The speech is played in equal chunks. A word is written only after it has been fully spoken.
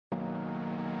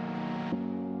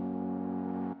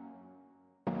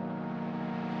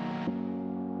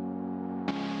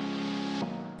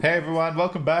Hey everyone,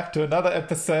 welcome back to another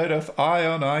episode of Eye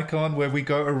on Icon, where we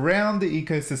go around the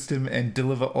ecosystem and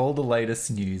deliver all the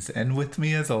latest news. And with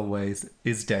me, as always,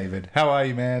 is David. How are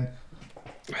you, man?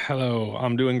 Hello,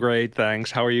 I'm doing great,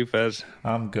 thanks. How are you, Fez?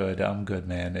 I'm good,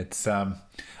 man.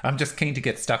 I'm just keen to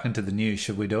get stuck into the news.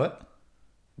 Should we do it?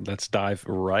 Let's dive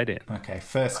right in. Okay,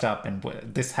 first up, and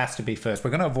this has to be first.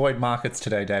 We're going to avoid markets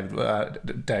today,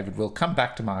 David. David, we'll come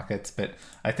back to markets, but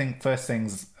I think first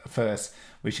things first,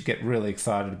 we should get really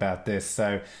excited about this.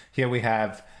 So here we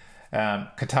have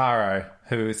Kotaro,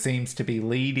 who seems to be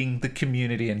leading the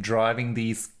community and driving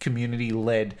these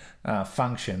community-led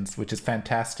functions, which is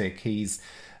fantastic. He's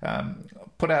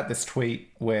put out this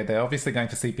tweet where they're obviously going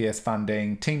for CPS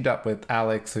funding, teamed up with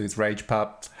Alex, who's Rage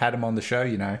Pup, had him on the show,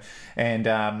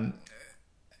 and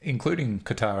including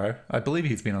Kotaro. I believe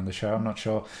he's been on the show. I'm not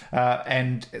sure.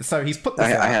 And so he's put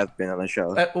this out. I have been on the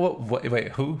show. Wait,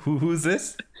 who's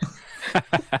this?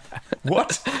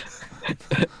 What?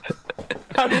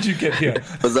 How did you get here?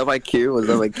 Was that my cue?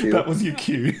 That was your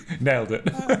cue. Nailed it.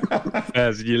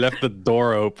 Fez, you left the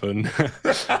door open.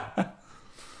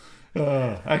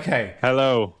 Okay.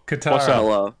 Hello. Kotaro. What's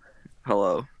up?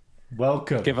 Hello.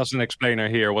 Welcome. Give us an explainer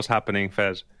here. What's happening,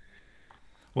 Fez?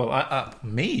 Well,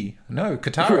 me? No,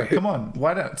 Kotaro, come on.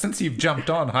 Why don't, since you've jumped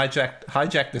on,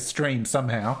 hijacked the stream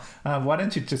somehow, why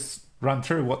don't you just run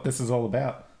through what this is all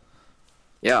about?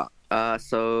 Yeah.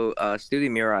 So Studio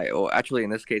Mirai, or actually in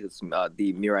this case, it's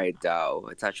the Mirai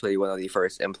DAO. It's actually one of the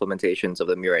first implementations of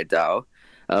the Mirai DAO.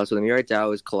 So the Mirai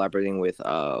DAO is collaborating with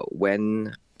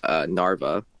When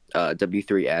Narva,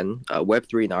 W3N.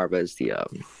 Web3 Narva is the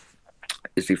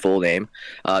full name,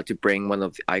 to bring one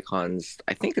of the icons.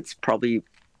 I think it's probably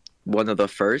one of the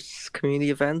first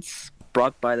community events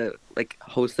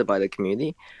hosted by the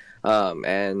community.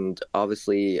 And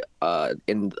obviously,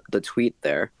 in the tweet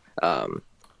there,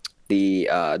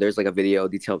 there's like a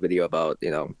detailed video about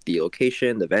the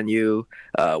location, the venue,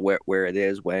 where it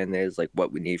is, when it is, like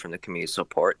what we need from the community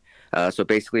support. So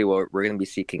basically, we're going to be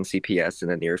seeking CPS in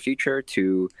the near future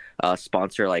to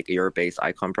sponsor like Europe-based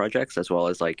icon projects, as well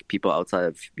as like people outside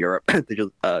of Europe,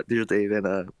 Digital Dave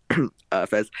and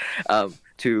Fez,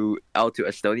 to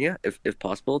Estonia if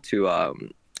possible to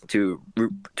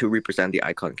represent the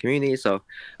icon community. So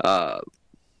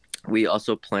we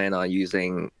also plan on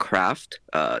using Craft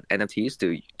NFTs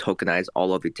to tokenize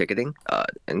all of the ticketing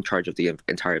in charge of the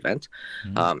entire event,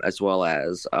 as well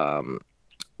as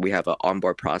we have an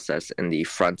onboard process in the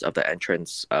front of the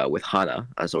entrance with Hana.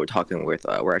 So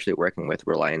we're actually working with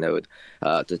Reliant Node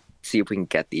to see if we can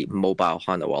get the mobile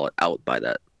Hana wallet out by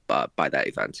that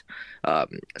event.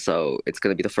 So it's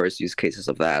going to be the first use cases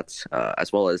of that,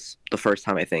 as well as the first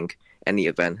time I think any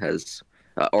event has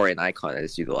or an icon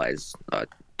has utilized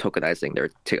tokenizing their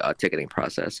ticketing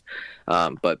process.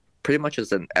 But pretty much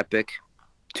it's an epic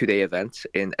 2-day event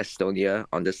in Estonia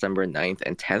on December 9th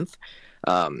and 10th.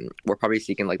 We're probably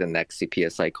seeking like the next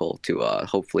CPS cycle to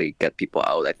hopefully get people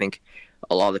out. I think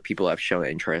a lot of the people have shown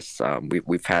interest.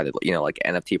 We've had like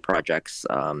NFT projects.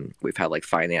 We've had like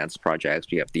finance projects.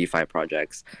 We have DeFi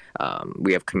projects.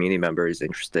 We have community members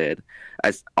interested.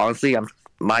 As honestly,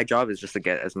 my job is just to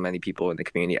get as many people in the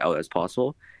community out as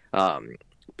possible.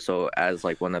 So as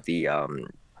like one of the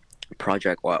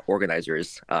project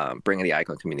organizers, bringing the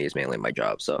icon community is mainly my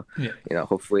job. So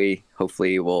hopefully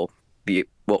we'll be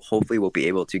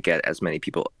able to get as many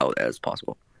people out as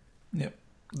possible. Yeah,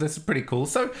 this is pretty cool.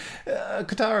 So,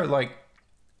 Kotaro, like,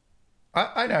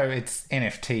 I know it's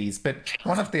NFTs, but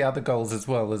one of the other goals as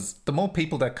well is the more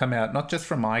people that come out, not just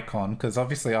from Icon, because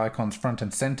obviously Icon's front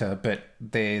and center, but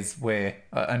there's where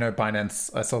I know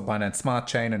I saw Binance Smart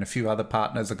Chain and a few other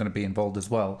partners are going to be involved as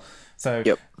well. So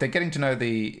They're getting to know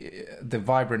the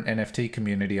vibrant NFT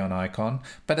community on Icon,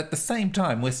 but at the same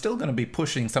time, we're still going to be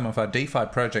pushing some of our DeFi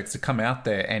projects to come out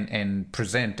there and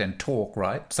present and talk,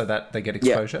 right? So that they get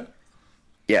exposure.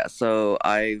 Yeah. So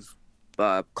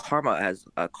Karma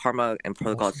and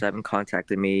Protocol 7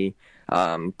 contacted me.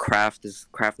 Craft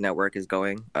Network is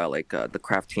going. The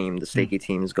Craft team, the Stakey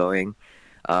team is going.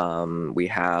 We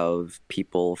have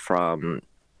people from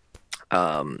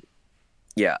I'm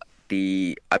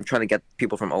trying to get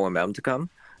people from OMM to come.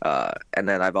 And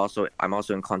then I'm also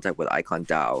in contact with Icon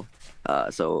DAO.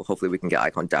 So hopefully we can get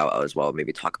Icon DAO out as well.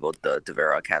 Maybe talk about the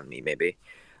Devera Academy maybe.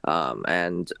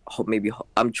 And maybe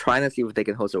I'm trying to see if they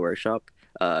can host a workshop.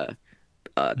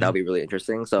 That'll be really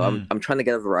interesting. So I'm trying to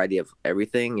get a variety of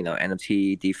everything,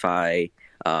 NFT, DeFi,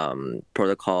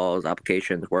 protocols,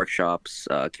 applications, workshops,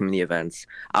 community events.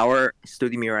 Our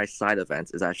Studio Mirai side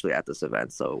events is actually at this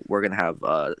event. So we're going to have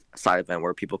a side event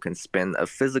where people can spin a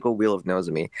physical wheel of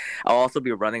Nozomi. I'll also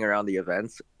be running around the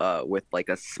events with like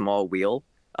a small wheel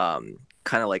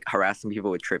kind of like harassing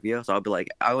people with trivia. So I'll be like,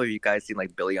 I don't know if you guys seen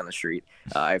like Billy on the street.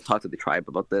 I've talked to the tribe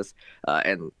about this,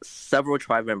 and several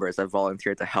tribe members have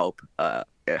volunteered to help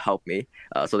me.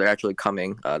 So they're actually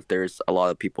coming. There's a lot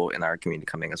of people in our community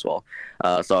coming as well.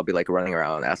 So I'll be like running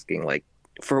around asking like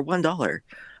for $1,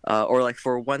 or like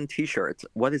for one T-shirt,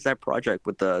 what is that project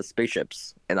with the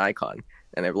spaceships and icon?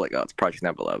 And they're like, oh, it's Project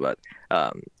Nebula. But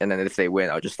and then if they win,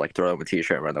 I'll just like throw them a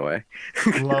T-shirt and run away.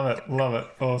 Love it,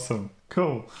 awesome,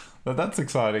 cool. Well, that's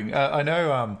exciting. I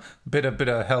know bit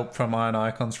of help from Iron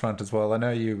Icons front as well. I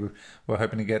know you were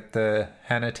hoping to get the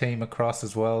Hannah team across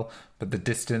as well, but the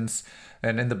distance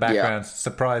and in the background,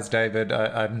 surprise David.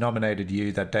 I've nominated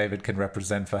you that David can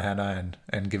represent for Hannah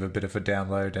and give a bit of a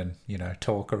download and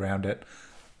talk around it.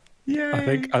 Yeah, I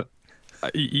think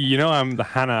I'm the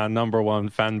Hannah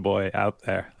 #1 fanboy out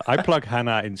there. I plug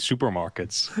Hannah in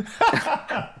supermarkets.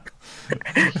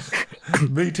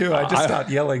 Me too. I just start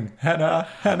yelling, Hannah,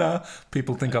 Hannah.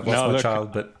 People think I've lost my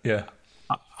child, but yeah.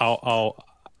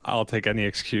 I'll take any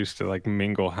excuse to like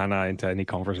mingle Hannah into any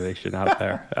conversation out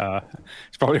there.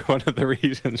 It's probably one of the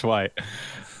reasons why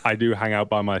I do hang out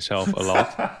by myself a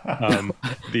lot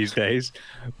these days.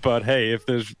 But hey, if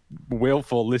there's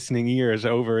willful listening ears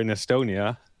over in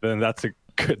Estonia, then that's a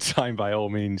good sign by all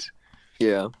means.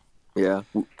 Yeah.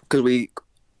 Because we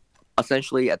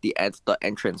essentially at the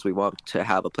entrance, we want to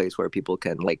have a place where people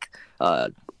can like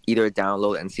either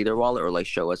download and see their wallet or like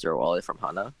show us their wallet from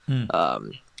Hana.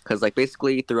 Because like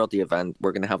basically throughout the event,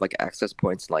 we're gonna have like access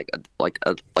points, like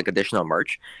additional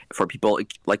merch for people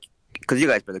like. Because you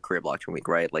guys been to Korea Blockchain Week,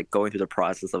 right? Like going through the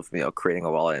process of creating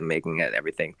a wallet and making it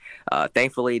everything.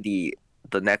 Thankfully,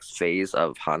 the next phase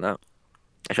of Hana.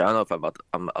 Actually, I don't know if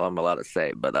I'm allowed to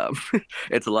say, but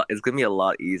it's gonna be a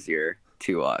lot easier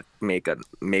to make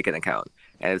an account,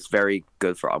 and it's very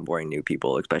good for onboarding new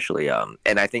people, especially.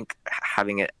 And I think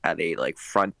having it at a like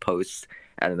front post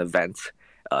at an event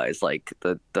is like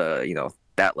the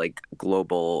that like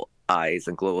global eyes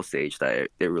and global stage that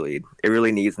it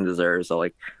really needs and deserves. So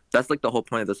like that's like the whole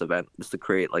point of this event, is to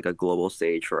create like a global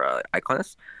stage for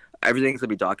Iconus. Everything's gonna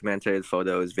be documented,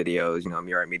 photos, videos.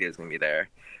 Mirai Media is gonna be there,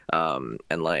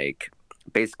 and like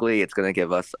basically it's gonna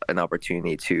give us an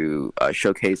opportunity to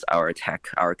showcase our tech,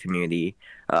 our community,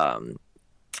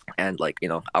 and like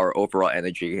our overall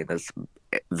energy in this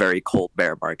very cold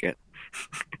bear market.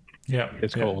 Yeah,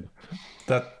 it's cold.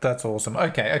 That's awesome.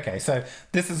 Okay. So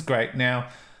this is great. Now,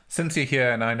 since you're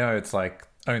here, and I know it's like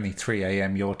only 3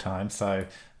 a.m. your time, so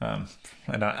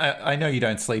and I know you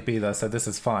don't sleep either, so this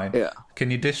is fine. Yeah. Can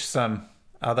you dish some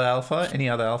other alpha? Any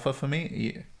other alpha for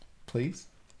me, please?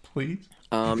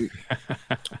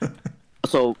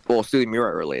 So, Student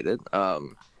Mirai related.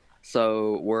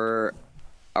 So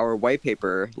our white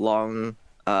paper, long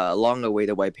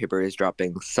awaited white paper, is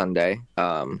dropping Sunday.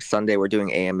 Sunday we're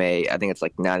doing AMA. I think it's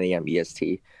like 9 a.m.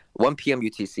 EST, 1 p.m.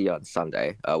 UTC on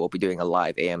Sunday. We'll be doing a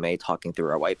live AMA talking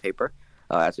through our white paper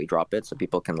as we drop it, so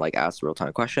people can like ask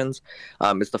real-time questions.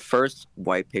 It's the first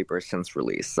white paper since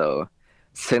release. So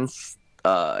since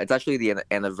it's actually the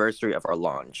anniversary of our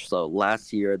launch. So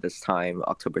last year, this time,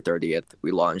 October 30th,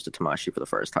 we launched the Tamashii for the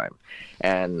first time.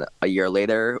 And a year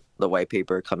later, the white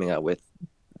paper coming out with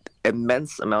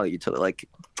immense amount of utility. Like,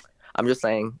 I'm just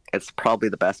saying, it's probably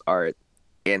the best art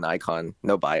in Icon,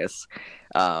 no bias.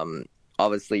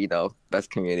 Obviously,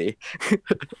 best community.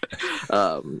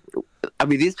 I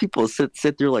mean, these people sit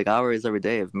through like hours every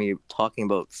day of me talking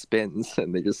about spins,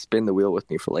 and they just spin the wheel with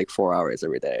me for like 4 hours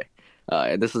every day.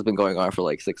 And this has been going on for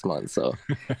like 6 months, so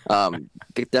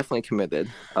they definitely committed.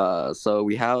 So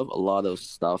we have a lot of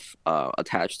stuff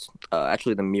attached.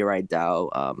 Actually, the Mirai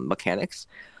DAO mechanics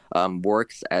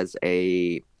works as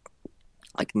a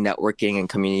like networking and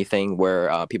community thing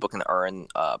where people can earn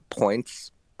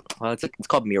points. It's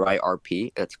called Mirai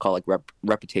RP. It's called like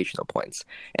reputational points,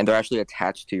 and they're actually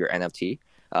attached to your NFT,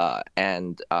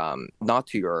 and not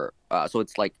to your. So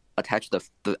it's like attached to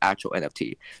the actual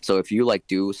NFT. So if you like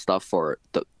do stuff for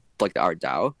our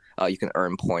DAO, you can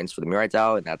earn points for the Mirai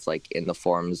DAO, and that's like in the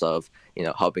forms of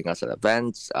helping us at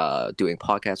events, doing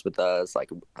podcasts with us,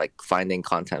 like finding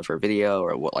content for video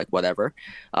or whatever.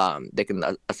 They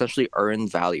can essentially earn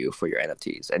value for your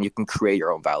NFTs, and you can create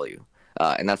your own value.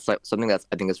 And that's like something that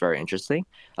I think is very interesting.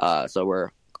 So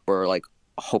we're like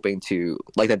hoping to,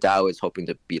 like, the DAO is hoping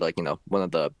to be like one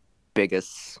of the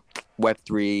biggest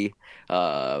Web3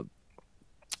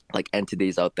 like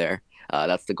entities out there.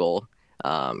 That's the goal.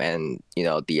 And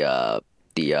the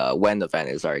WEN event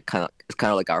is kind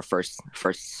of like our first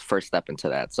step into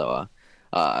that. So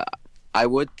I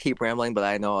would keep rambling, but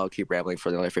I know I'll keep rambling for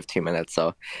another 15 minutes.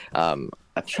 So I'm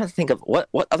trying to think of what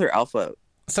other alpha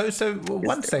So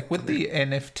one sec with the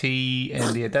NFT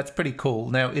and that's pretty cool.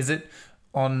 Now, is it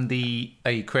on the?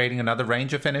 Are you creating another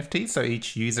range of NFTs? So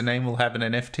each username will have an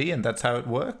NFT, and that's how it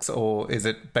works, or is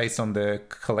it based on the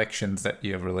collections that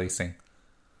you're releasing?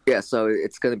 Yeah, so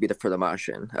it's going to be for the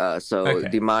Martian. So Okay.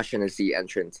 the Martian is the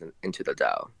entrance into the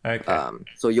DAO. Okay.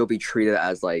 So you'll be treated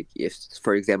as like, if,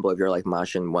 for example, if you're like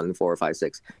Martian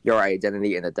 1456, your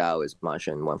identity in the DAO is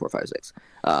Martian 1456.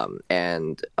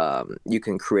 And you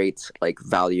can create like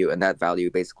value, and that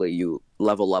value basically you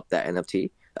level up that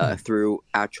NFT through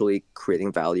actually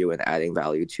creating value and adding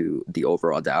value to the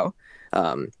overall DAO.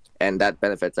 And that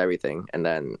benefits everything. And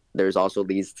then there's also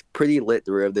these pretty lit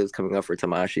derivatives coming up for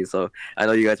Tamashi. So I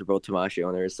know you guys are both Tamashi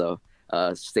owners, so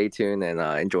stay tuned and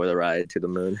enjoy the ride to the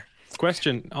moon.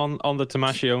 Question on the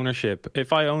Tamashi ownership.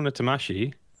 If I own a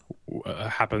Tamashi,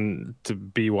 happen to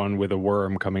be one with a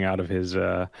worm coming out of his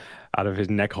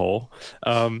neck hole,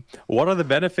 what are the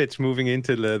benefits moving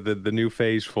into the new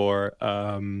phase for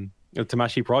the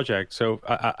Tamashi project? So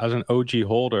as an OG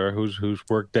holder who's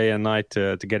worked day and night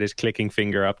to get his clicking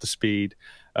finger up to speed,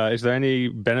 is there any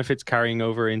benefits carrying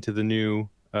over into the new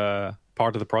part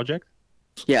of the project?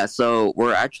 Yeah, so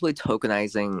we're actually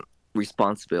tokenizing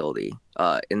responsibility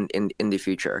in the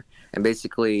future, and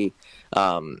basically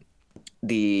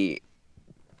the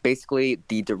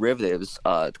derivatives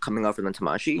coming out from the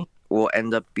Tamashi will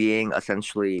end up being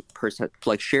essentially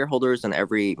like shareholders in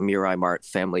every Mirai Mart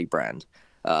family brand.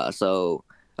 So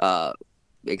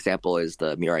example is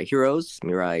the Mirai Heroes,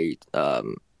 Mirai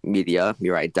Media,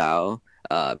 Mirai DAO,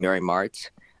 Mirai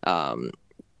Mart,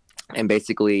 and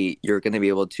basically you're going to be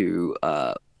able to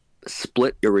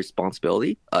split your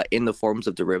responsibility in the forms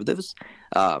of derivatives,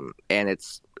 and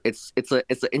it's an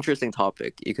interesting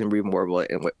topic. You can read more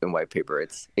about it in white paper.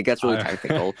 It gets really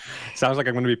technical. Sounds like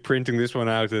I'm going to be printing this one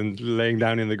out and laying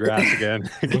down in the grass again.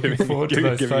 Looking forward to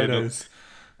those photos.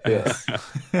 Yes.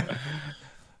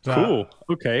 Cool.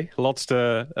 Okay, lots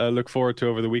to look forward to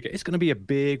over the weekend. It's going to be a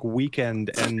big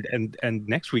weekend, and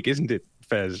next week, isn't it,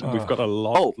 Fez? We've got a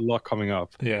lot coming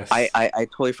up. Yes. I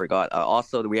totally forgot.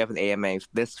 Also, we have an AMA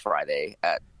this Friday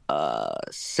at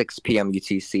 6 p.m.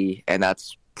 UTC, and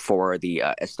that's for the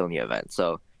Estonia event.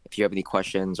 So if you have any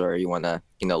questions or you want to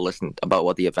listen about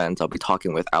what the event, I'll be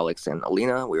talking with Alex and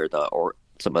Alina. We are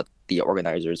some of the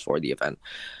organizers for the event.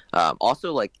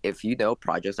 Also, like, if you know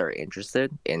projects that are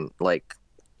interested in like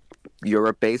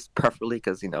Europe-based, preferably,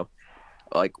 because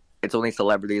like it's only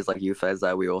celebrities like you, Fez,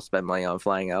 that we will spend money on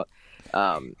flying out.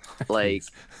 Like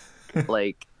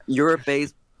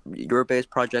Europe-based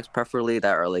projects, preferably,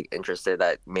 that are like interested,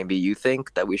 that maybe you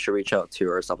think that we should reach out to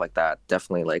or stuff like that.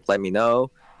 Definitely, like, let me know.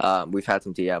 We've had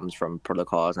some DMs from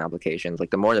protocols and applications.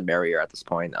 Like, the more the merrier at this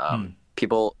point.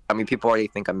 People already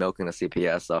think I'm milking the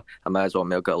CPS, so I might as well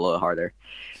milk it a little harder.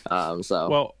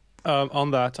 On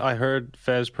that, I heard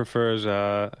Fez prefers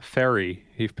ferry.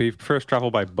 He prefers travel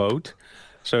by boat.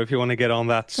 So if you want to get on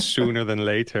that sooner than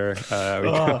later,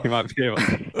 we might be able to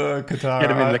Qatar, get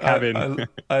him in the cabin.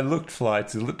 I looked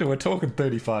flights. We're talking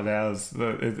 35 hours.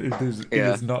 It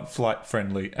is not flight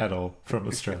friendly at all from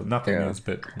Australia. Nothing is,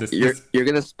 but you're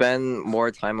going to spend more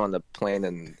time on the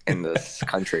plane in this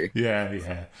country. Yeah.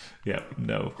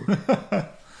 No.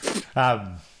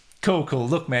 Cool.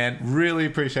 Look, man, really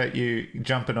appreciate you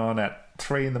jumping on at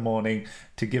 3 a.m.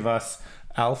 to give us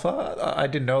alpha. I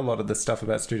didn't know a lot of the stuff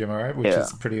about Studio Mirai, which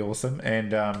is pretty awesome.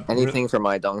 And anything for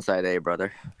my Dongside Day,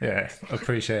 brother. Yeah,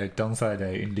 appreciate Dongside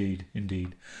Day,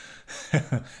 indeed.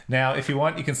 Now, if you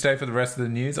want, you can stay for the rest of the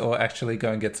news, or actually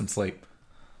go and get some sleep.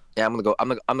 Yeah, I'm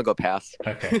gonna go pass.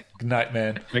 Okay. Good night,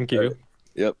 man. Thank you.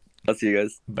 Yep. I'll see you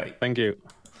guys. Bye. Thank you.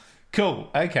 Cool.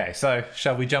 Okay, so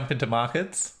shall we jump into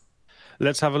markets?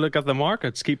 Let's have a look at the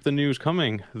markets. Keep the news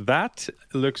coming. That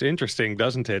looks interesting,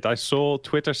 doesn't it? I saw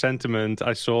Twitter sentiment.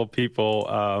 I saw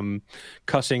people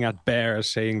cussing at bears,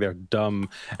 saying they're dumb.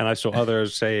 And I saw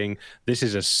others saying, this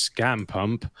is a scam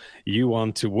pump. You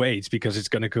want to wait because it's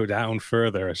going to go down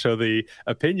further. So the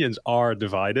opinions are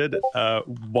divided.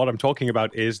 What I'm talking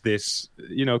about is this,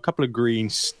 a couple of green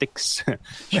sticks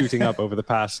shooting up over the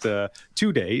past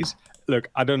 2 days. Look,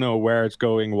 I don't know where it's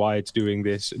going, why it's doing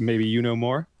this. Maybe you know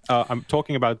more. I'm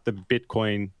talking about the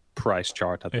Bitcoin price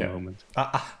chart at the moment.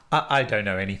 I don't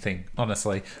know anything,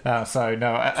 honestly. So,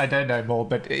 no, I don't know more.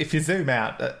 But if you zoom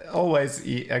out, always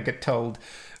I get told,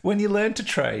 when you learn to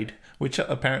trade, which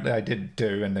apparently I did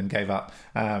do and then gave up,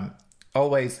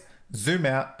 always zoom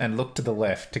out and look to the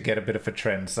left to get a bit of a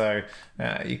trend. So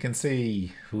you can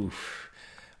see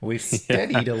we've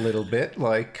steadied a little bit.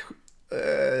 Like,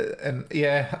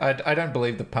 I don't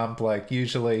believe the pump. Like,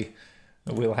 usually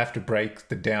we'll have to break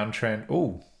the downtrend.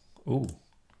 Ooh,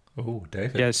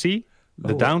 David. Yeah, see?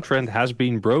 The downtrend has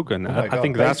been broken. Oh my God. I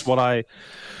think that's what I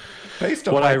based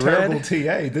on what my I terrible read.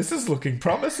 TA. This is looking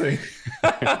promising.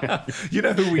 You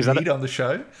know who we need on the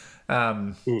show?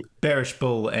 Bearish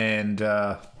Bull and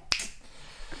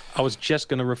I was just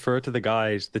going to refer to the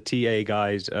guys, the TA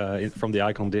guys from the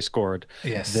Icon Discord.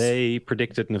 Yes. They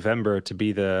predicted November to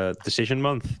be the decision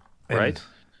month, right?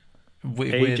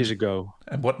 Ages ago.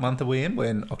 And what month are we in? We're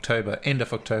in October, end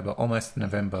of October, almost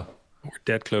November. We're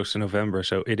dead close to November,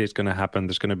 so it is going to happen.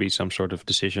 There's going to be some sort of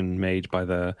decision made by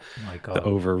the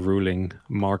overruling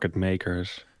market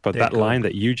makers. But that line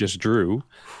that you just drew,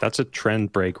 that's a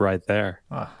trend break right there.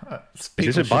 Is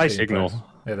this a buy signal?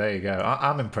 Yeah, there you go.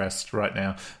 I'm impressed right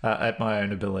now at my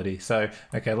own ability. So,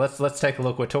 okay, let's take a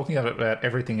look. We're talking about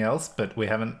everything else, but we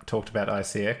haven't talked about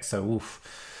ICX. So, oof.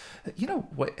 You know,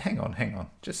 wait, hang on.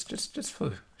 Just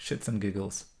for shits and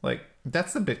giggles. Like,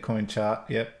 that's the Bitcoin chart.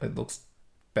 Yep, it looks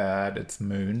bad. It's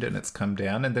mooned and it's come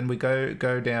down. And then we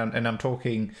go down, and I'm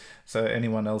talking, so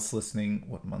anyone else listening,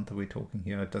 what month are we talking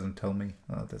here? It doesn't tell me.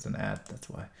 Oh, there's an ad, that's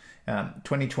why.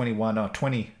 2021 or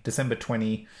December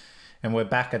 20, and we're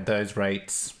back at those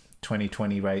rates,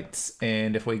 2020 rates.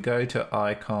 And if we go to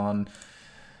Icon,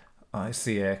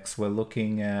 ICX, we're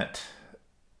looking at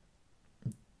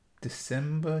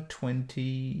December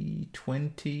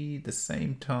 2020, the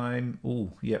same time.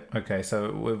 Ooh, yep. Okay,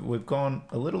 so we've gone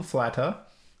a little flatter.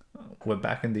 We're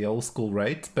back in the old school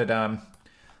rates, but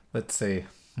let's see.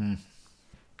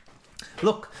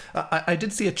 Look, I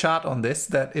did see a chart on this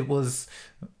that it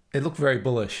looked very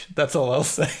bullish. That's all I'll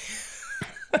say.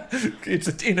 It's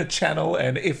in a channel,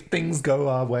 and if things go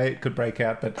our way, it could break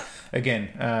out. But again,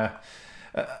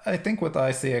 I think with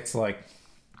ICX, like,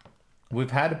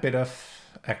 we've had a bit of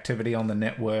activity on the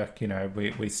network. You know,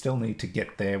 we still need to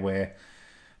get there where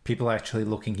people are actually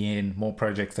looking in, more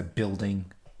projects are building,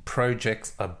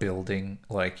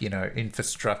 like, you know,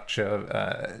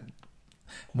 infrastructure,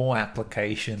 more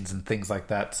applications and things like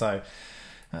that. So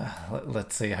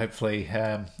let's see, hopefully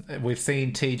we've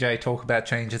seen TJ talk about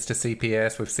changes to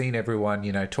CPS. We've seen everyone,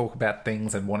 you know, talk about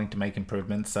things and wanting to make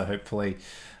improvements. So hopefully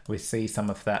we see some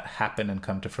of that happen and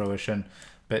come to fruition.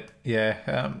 But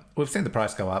yeah, we've seen the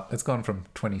price go up. It's gone from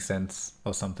 20 cents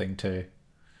or something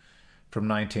from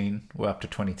 19, we're up to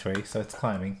 23. So it's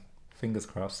climbing. Fingers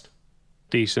crossed.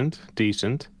 Decent.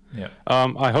 Yeah.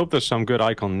 I hope there's some good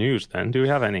Icon news then. Do we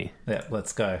have any? Yeah,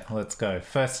 let's go.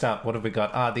 First up, what have we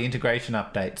got? The integration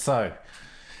update. So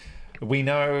we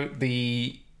know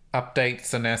the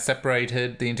updates are now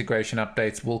separated. The integration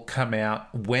updates will come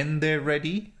out when they're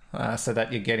ready. So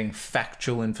that you're getting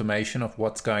factual information of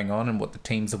what's going on and what the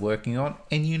teams are working on.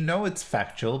 And you know it's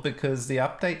factual because the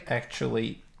update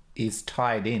actually is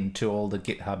tied in to all the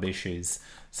GitHub issues.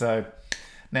 So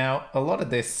now a lot of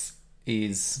this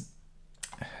is,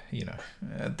 you know,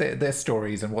 their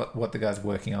stories and what the guys are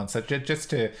working on. So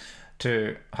just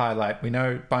to highlight, we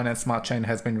know Binance Smart Chain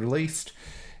has been released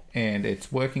and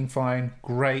it's working fine.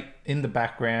 Great. In the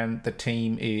background, the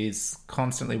team is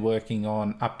constantly working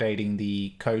on updating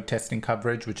the code testing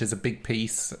coverage, which is a big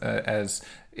piece. As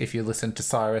if you listen to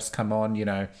Cyrus come on, you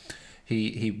know,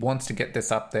 he wants to get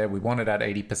this up there. We want it at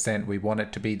 80%. We want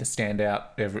it to be the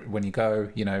standout when you go,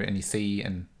 you know, and you see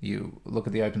and you look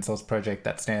at the open source project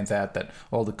that stands out, that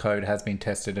all the code has been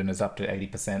tested and is up to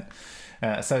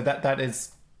 80%. So that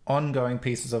is ongoing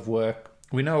pieces of work.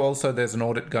 We know also there's an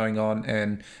audit going on,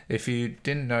 and if you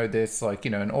didn't know this, like,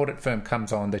 you know, an audit firm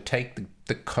comes on, they take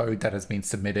the code that has been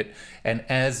submitted, and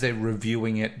as they're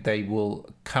reviewing it, they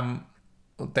will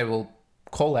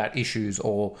call out issues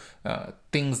or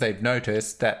things they've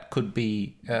noticed that could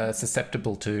be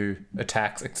susceptible to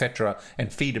attacks, etc.,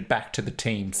 and feed it back to the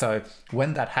team. So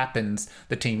when that happens,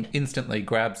 the team instantly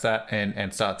grabs that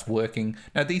and starts working.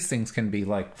 Now, these things can be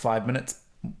like 5 minutes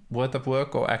worth of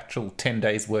work or actual 10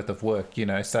 days worth of work, you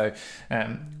know. So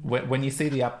when you see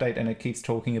the update and it keeps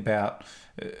talking about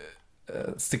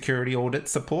security audit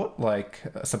support, like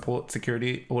support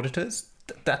security auditors,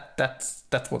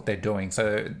 that's what they're doing.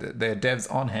 So they're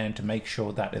devs on hand to make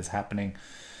sure that is happening.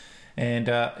 And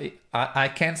I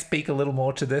can speak a little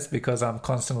more to this because I'm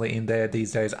constantly in there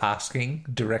these days asking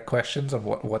direct questions of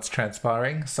what's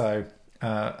transpiring. So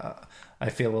I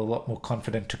feel a lot more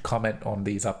confident to comment on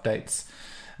these updates.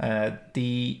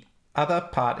 The other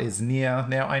part is Near.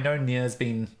 Now, I know Near's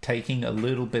been taking a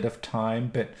little bit of time,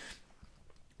 but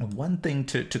one thing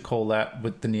to call out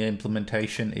with the Near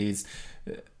implementation is,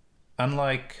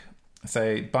 unlike,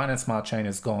 say, Binance Smart Chain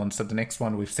is gone, so the next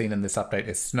one we've seen in this update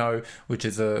is Snow, which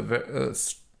is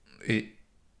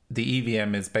the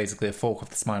EVM is basically a fork of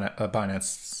the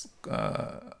Binance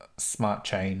Smart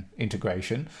Chain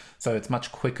integration, so it's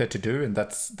much quicker to do, and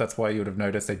that's why you would have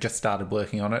noticed they just started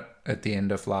working on it at the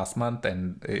end of last month,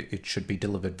 and it should be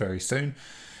delivered very soon.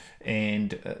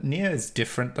 And Near is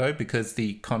different though because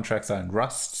the contracts are in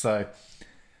Rust, so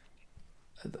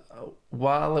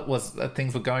while it was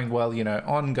things were going well,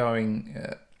 ongoing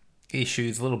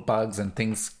issues, little bugs and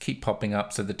things keep popping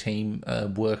up, so the team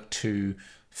work to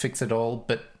fix it all.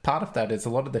 But part of that is a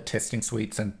lot of the testing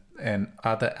suites and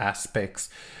other aspects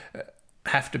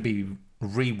have to be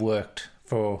reworked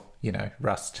for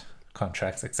Rust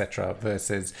contracts, etc.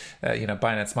 Versus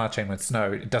Binance Smart Chain with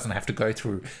Snow, it doesn't have to go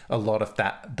through a lot of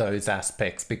those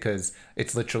aspects because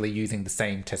it's literally using the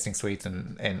same testing suites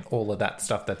and all of that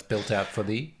stuff that's built out for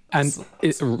the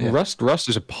Rust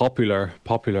is a popular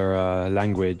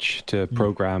language to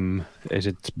program. Is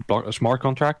it smart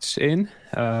contracts in?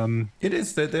 It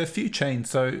is. There are a few chains.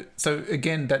 So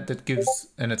again, that gives,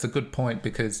 and it's a good point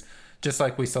because just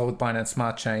like we saw with Binance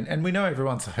Smart Chain, and we know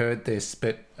everyone's heard this,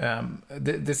 but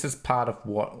this is part of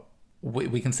what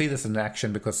we can see this in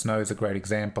action because Snow is a great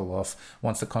example of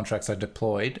once the contracts are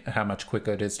deployed, how much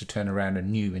quicker it is to turn around a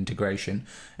new integration.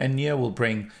 And Near will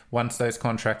bring, once those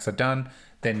contracts are done,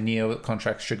 then Near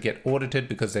contracts should get audited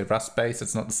because they're Rust-based,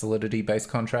 it's not the Solidity-based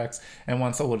contracts. And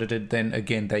once audited, then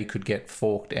again, they could get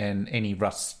forked and any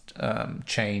Rust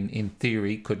chain, in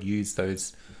theory, could use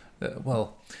those. It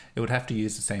would have to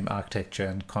use the same architecture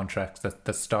and contracts that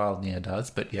the style Near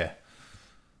does, but yeah.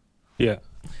 Yeah.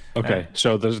 Okay.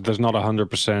 So there's not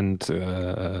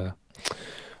 100%.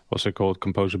 What's it called?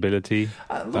 Composability.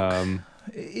 Look,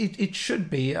 it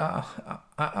should be.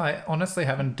 I honestly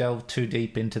haven't delved too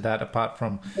deep into that, apart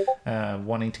from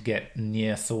wanting to get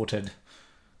Near sorted.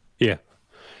 Yeah.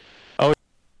 Oh.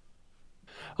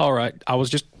 All right. I was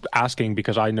just asking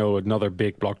because I know another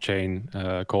big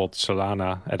blockchain called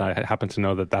Solana, and I happen to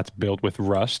know that that's built with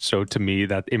Rust. So to me,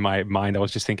 that in my mind, I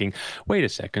was just thinking, wait a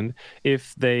second,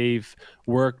 if they've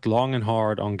worked long and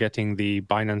hard on getting the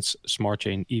Binance Smart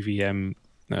Chain EVM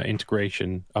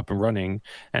integration up and running,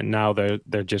 and now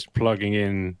they're just plugging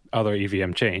in other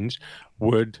EVM chains,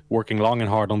 would working long and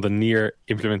hard on the Near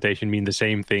implementation mean the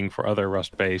same thing for other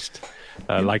Rust-based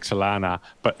like Solana?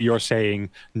 But you're saying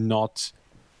not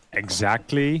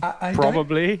exactly, I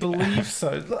probably? don't believe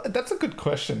so. That's a good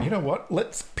question. You know what?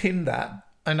 Let's pin that,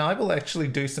 and I will actually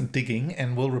do some digging,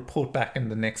 and we'll report back in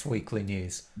the next weekly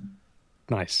news.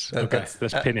 Nice. Okay,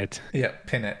 let's pin it. Yeah,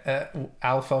 pin it.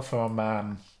 Alpha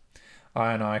from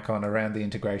Iron Icon around the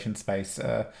integration space.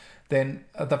 Then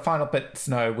the final bit,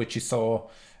 Snow, which you saw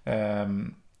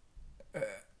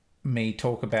me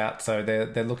talk about. So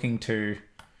they're looking to.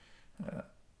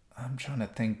 I'm trying to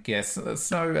think. Yes,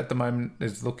 Snow at the moment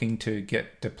is looking to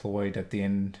get deployed at the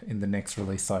end in the next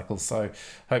release cycle. So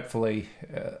hopefully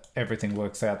everything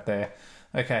works out there.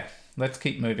 Okay, let's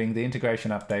keep moving. The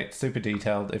integration update, super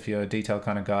detailed if you're a detail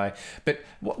kind of guy. But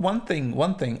one thing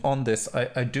on this,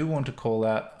 I do want to call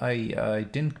out. I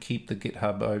didn't keep the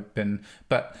GitHub open,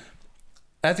 but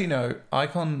as you know,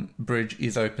 Icon Bridge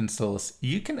is open source.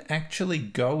 You can actually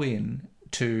go in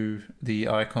to the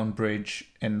Icon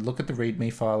Bridge and look at the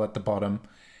README file at the bottom,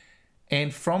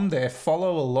 and from there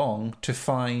follow along to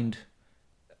find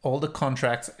all the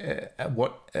contracts,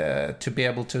 to be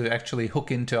able to actually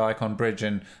hook into Icon Bridge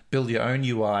and build your own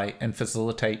UI and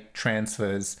facilitate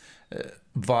transfers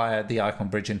via the Icon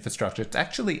Bridge infrastructure. It's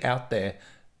actually out there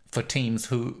for teams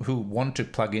who want to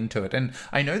plug into it. And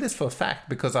I know this for a fact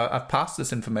because I've passed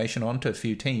this information on to a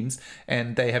few teams,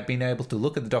 and they have been able to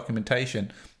look at the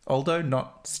documentation, although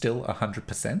not still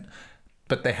 100%.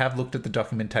 But they have looked at the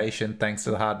documentation thanks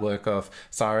to the hard work of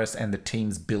Cyrus and the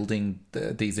teams building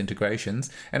these integrations,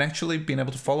 and actually been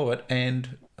able to follow it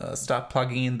and start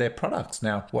plugging in their products.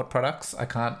 Now, what products? I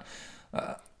can't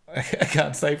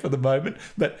say for the moment,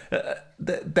 but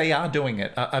they are doing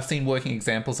it. I've seen working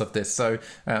examples of this, so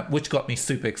which got me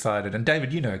super excited. And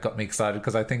David, it got me excited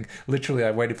because I think literally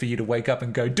I waited for you to wake up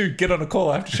and go, dude, get on a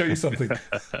call. I have to show you something.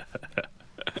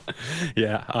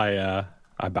 Yeah,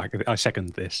 I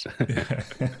second this.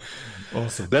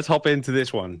 Awesome. Let's hop into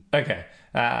this one. Okay.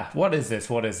 What is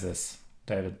this,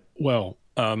 David? Well,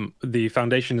 the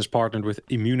foundation has partnered with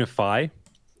Immunefi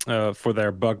for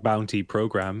their bug bounty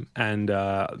program. And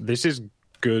this is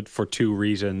good for two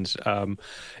reasons.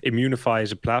 Immunefi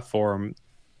is a platform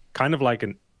kind of like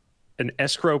an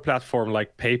escrow platform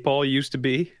like PayPal used to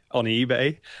be on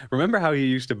eBay. Remember how you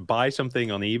used to buy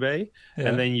something on eBay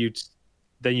and then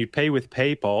you'd pay with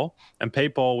PayPal, and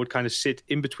PayPal would kind of sit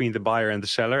in between the buyer and the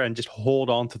seller and just hold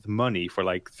on to the money for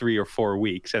like 3 or 4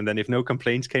 weeks. And then if no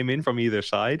complaints came in from either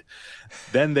side,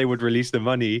 then they would release the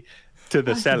money to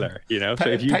the seller, you know. So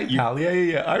if you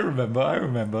PayPal, yeah, I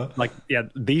remember. Like, yeah,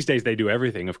 these days they do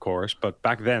everything, of course, but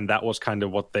back then that was kind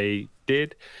of what they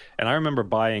did. And I remember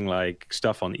buying like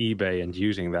stuff on eBay and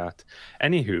using that.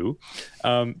 Anywho,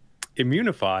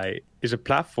 Immunefi is a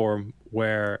platform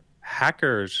where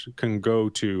hackers can go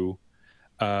to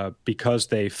because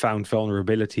they found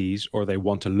vulnerabilities or they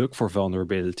want to look for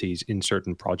vulnerabilities in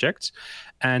certain projects.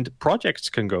 And projects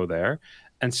can go there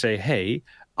and say, hey,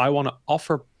 I want to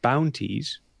offer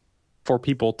bounties for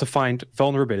people to find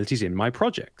vulnerabilities in my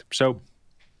project. So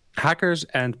hackers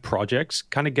and projects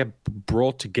kind of get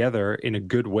brought together in a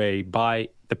good way by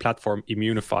the platform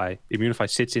Immunefi. Immunefi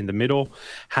sits in the middle,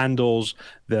 handles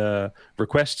the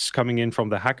requests coming in from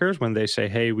the hackers when they say,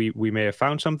 hey, we may have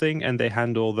found something, and they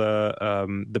handle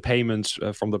the payments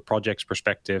from the project's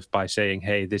perspective by saying,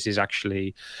 hey, this is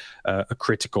actually a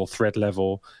critical threat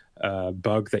level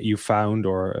bug that you found,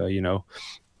 or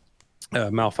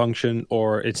malfunction,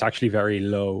 or it's actually very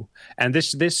low. And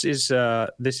this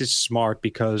is smart,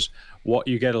 because what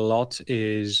you get a lot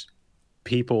is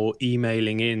people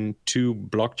emailing in to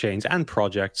blockchains and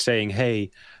projects saying, hey,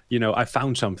 I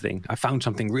found something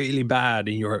really bad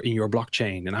in your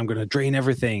blockchain, and I'm going to drain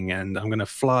everything, and I'm going to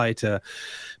fly to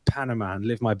Panama and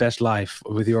live my best life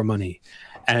with your money.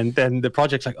 And then the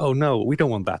project's like, oh no, we don't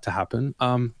want that to happen.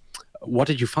 What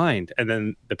did you find? And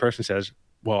then the person says,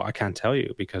 well, I can't tell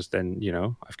you, because then,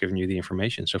 I've given you the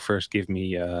information. So first give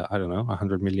me,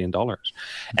 $100 million.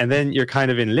 And then you're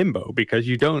kind of in limbo, because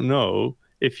you don't know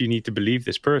if you need to believe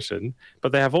this person,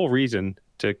 but they have all reason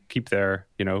to keep their,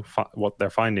 what their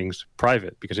findings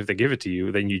private, because if they give it to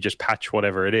you, then you just patch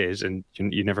whatever it is, and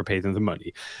you never pay them the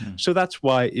money. So that's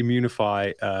why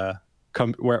Immunefi,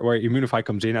 where Immunefi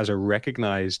comes in as a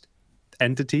recognized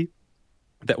entity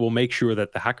that will make sure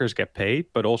that the hackers get paid,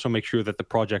 but also make sure that the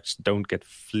projects don't get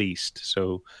fleeced,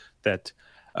 so that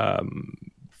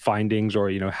findings or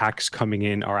hacks coming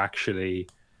in are actually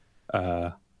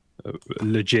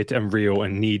legit and real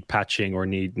and need patching or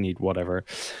need whatever.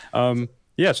 So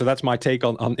that's my take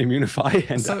on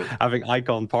Immunefi, and having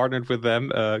Icon partnered with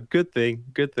them. Good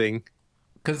thing.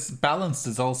 Because Balanced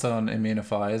is also on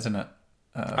Immunefi, isn't it?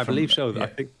 I believe so. Yeah. I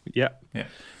think, yeah.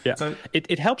 So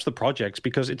it helps the projects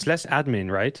because it's less admin,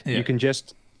 right? Yeah. You can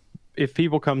just, if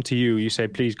people come to you, you say,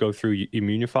 please go through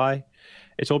Immunefi.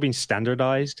 It's all been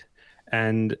standardized,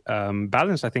 and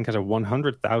Balanced, I think, has a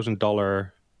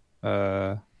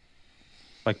 $100,000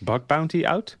 bug bounty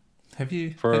out. Have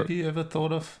you ever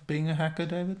thought of being a hacker,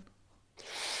 David?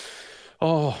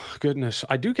 Oh goodness,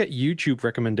 I do get YouTube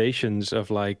recommendations of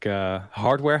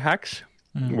hardware hacks.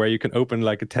 Where you can open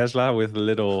a Tesla with a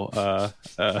little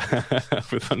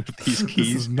with one of these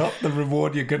keys. This is not the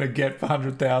reward you're going to get for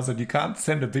 100,000. You can't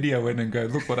send a video in and go,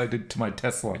 look what I did to my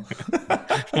Tesla.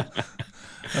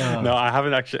 No, I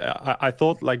haven't actually. I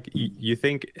thought you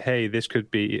think, hey, this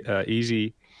could be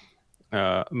easy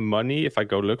money if I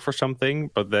go look for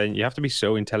something, but then you have to be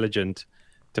so intelligent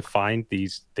to find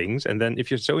these things. And then if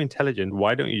you're so intelligent,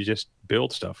 why don't you just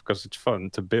build stuff? Because it's fun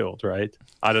to build, right?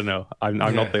 I don't know. I'm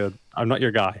not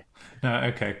your guy. No,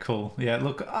 okay, cool. Yeah,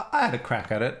 look, I had a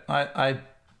crack at it. I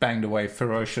banged away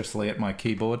ferociously at my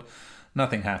keyboard.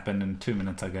 Nothing happened. In 2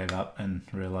 minutes I gave up and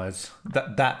realized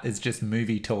that is just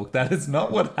movie talk. That is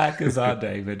not what hackers are,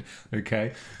 David.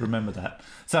 Okay, remember that.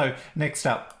 So next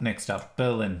up,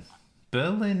 Berlin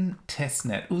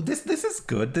testnet. Oh, this is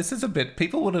good. This is a bit.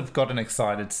 People would have gotten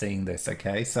excited seeing this.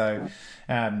 Okay, so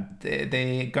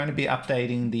they're going to be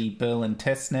updating the Berlin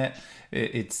testnet.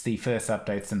 It's the first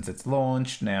update since its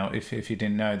launch. Now, if you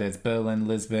didn't know, there's Berlin,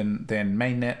 Lisbon, then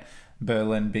mainnet.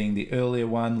 Berlin being the earlier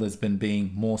one, Lisbon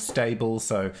being more stable.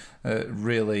 So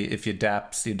really, if you're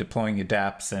deploying your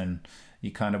dApps, and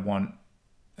you kind of want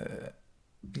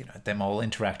them all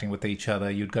interacting with each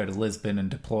other, you'd go to Lisbon and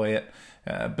deploy it.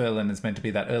 Berlin is meant to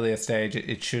be that earlier stage.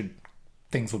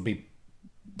 Things would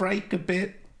break a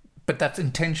bit, but that's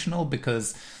intentional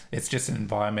because it's just an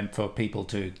environment for people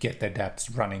to get their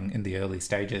dApps running in the early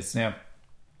stages. Now,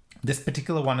 this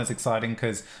particular one is exciting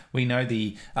because we know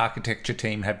the architecture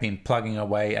team have been plugging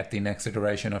away at the next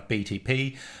iteration of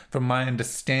BTP. From my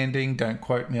understanding, don't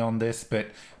quote me on this, but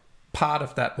part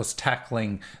of that was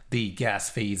tackling the gas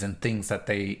fees and things that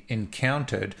they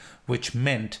encountered, which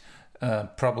meant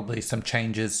probably some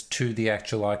changes to the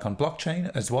actual Icon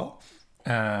blockchain as well.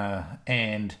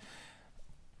 And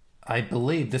I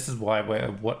believe this is why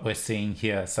what we're seeing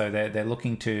here. So they're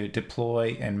looking to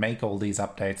deploy and make all these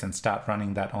updates and start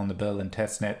running that on the Berlin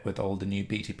testnet with all the new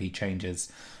BTP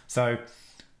changes. So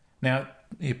now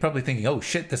you're probably thinking, oh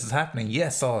shit, this is happening.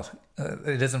 Yes,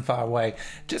 it isn't far away.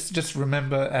 Just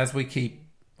remember, as we keep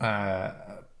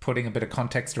putting a bit of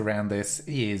context around this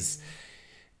is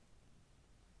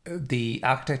the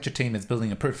architecture team is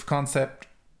building a proof of concept,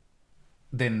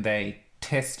 then they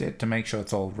test it to make sure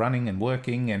it's all running and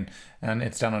working, and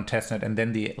it's done on testnet, and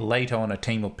then later on a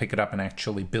team will pick it up and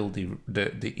actually build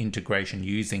the integration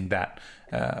using that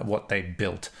what they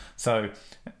built. So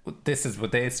this is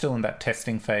what they're still in that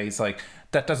testing phase. Like,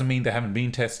 that doesn't mean they haven't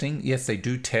been testing. Yes, they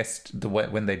do test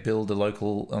when they build the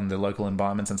local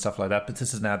environments and stuff like that. But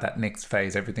this is now that next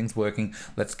phase. Everything's working.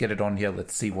 Let's get it on here.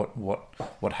 Let's see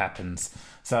what happens.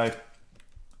 So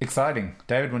exciting,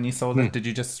 David. When you saw that, did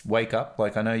you just wake up?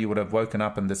 Like, I know you would have woken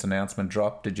up and this announcement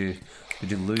dropped. Did you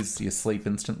lose your sleep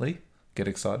instantly? Get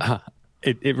excited?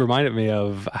 It reminded me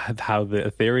of how the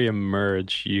Ethereum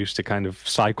merge used to kind of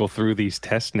cycle through these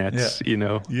test nets,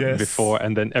 before,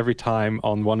 and then every time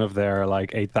on one of their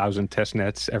like 8,000 test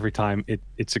nets, every time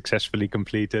it successfully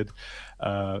completed,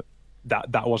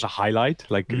 that was a highlight,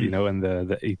 and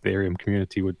the Ethereum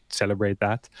community would celebrate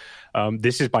that.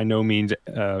 This is by no means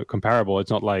comparable.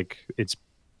 It's not like it's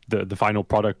the final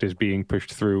product is being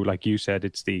pushed through. Like you said,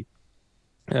 it's the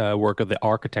work of the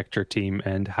architecture team,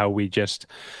 and how we just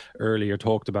earlier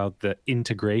talked about the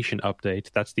integration update.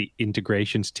 That's the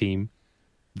integrations team.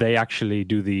 They actually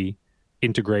do the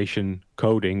integration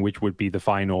coding, which would be the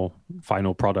final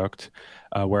product,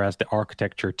 whereas the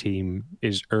architecture team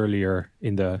is earlier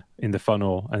in the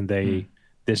funnel, and they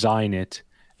design it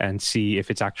and see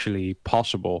if it's actually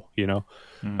possible.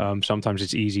 Sometimes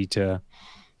it's easy to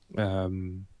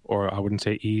or I wouldn't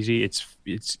say easy,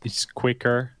 it's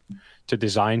quicker to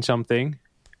design something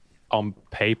on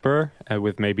paper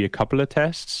with maybe a couple of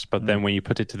tests, but then when you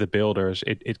put it to the builders,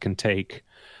 it can take,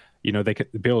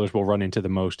 the builders will run into the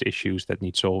most issues that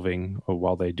need solving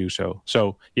while they do so.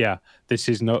 So yeah, this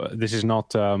is not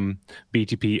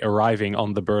BTP arriving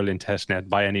on the Berlin testnet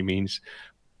by any means,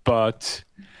 but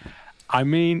I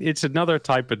mean, it's another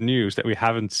type of news that we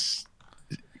haven't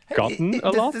gotten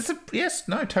a lot. Yes,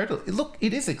 no, totally. Look,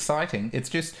 it is exciting. It's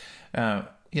just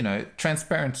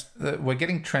transparent. We're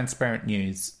getting transparent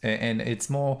news, and it's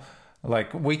more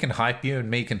like we can hype you and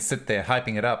me can sit there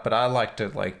hyping it up, but I like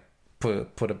to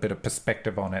put a bit of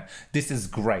perspective on it. This is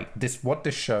great. What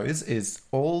this shows is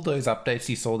all those updates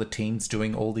you saw the teams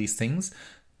doing all these things.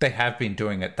 They have been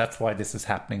doing it. That's why this is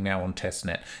happening now on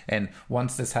testnet. And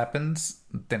once this happens,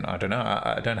 then I don't know.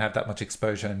 I don't have that much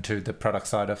exposure into the product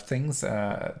side of things,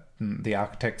 the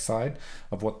architect side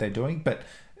of what they're doing, but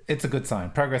it's a good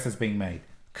sign. Progress is being made.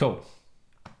 Cool.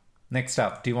 Next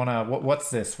up, do you want to,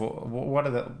 what's this? What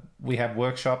are we have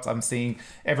workshops. I'm seeing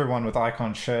everyone with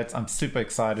Icon shirts. I'm super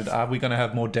excited. Are we going to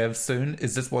have more devs soon?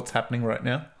 Is this what's happening right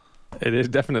now? It is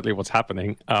definitely what's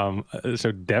happening.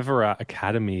 So Devora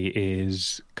Academy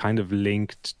is kind of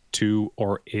linked to,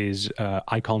 or is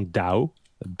Icon DAO,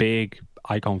 a big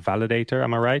icon validator,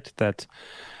 am I right? That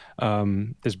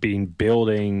has been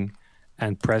building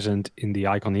and present in the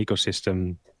icon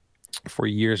ecosystem for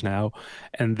years now.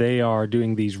 And they are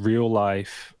doing these real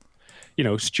life,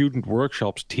 student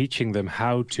workshops, teaching them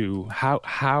how to do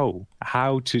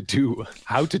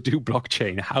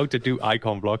blockchain, how to do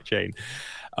icon blockchain.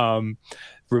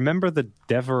 Remember the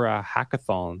Devora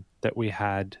hackathon that we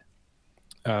had,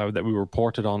 that we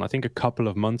reported on, I think a couple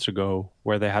of months ago,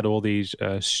 where they had all these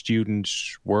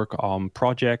students work on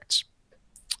projects.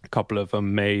 A couple of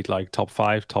them made like top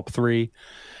 5, top 3,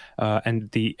 and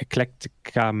the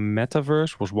Eclectica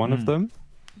Metaverse was one of them.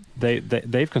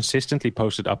 They've consistently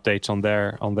posted updates on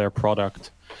their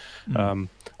product on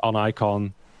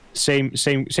Icon,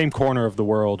 same corner of the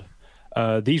world.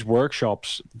 These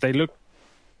workshops, they look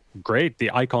great.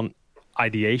 The Icon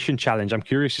Ideation Challenge, I'm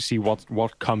curious to see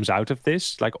what comes out of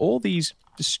this. Like, all these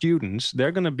students,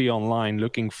 they're going to be online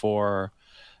looking for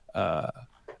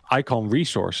Icon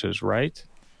resources, right?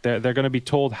 They're going to be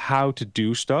told how to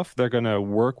do stuff. They're going to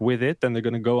work with it. Then they're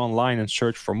going to go online and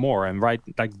search for more. And like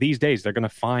these days, they're going to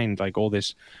find like all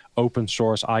this open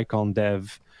source icon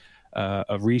dev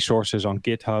resources on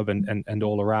GitHub and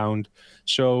all around.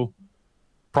 So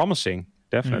promising,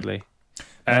 definitely.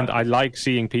 And I like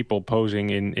seeing people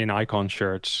posing in icon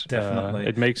shirts. Definitely.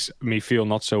 It makes me feel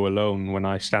not so alone when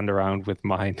I stand around with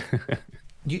mine.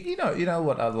 You know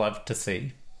what I'd love to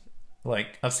see?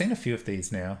 Like, I've seen a few of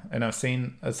these now, and I've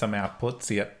seen some outputs.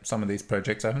 Yet some of these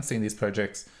projects, I haven't seen these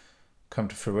projects come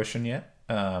to fruition yet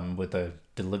with a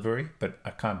delivery, but I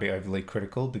can't be overly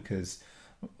critical because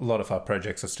a lot of our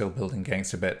projects are still building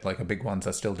GangsterBet. Like, our big ones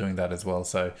are still doing that as well.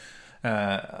 So,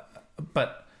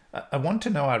 but I want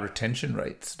to know our retention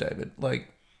rates, David.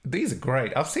 Like, these are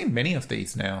great. I've seen many of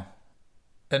these now.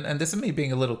 And this is me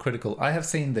being a little critical. I have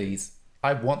seen these.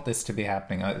 I want this to be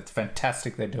happening. It's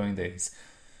fantastic they're doing these.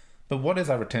 but what is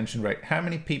our retention rate? How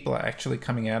many people are actually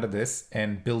coming out of this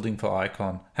and building for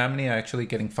Icon? How many are actually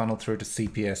getting funneled through to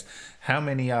CPS? How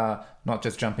many are not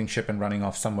just jumping ship and running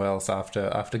off somewhere else after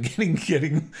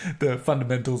getting the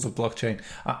fundamentals of blockchain?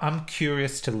 I'm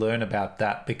curious to learn about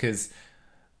that, because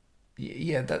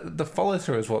yeah, the follow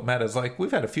through is what matters. Like,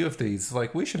 we've had a few of these.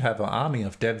 Like, we should have an army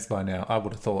of devs by now, I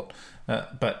would have thought.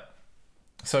 But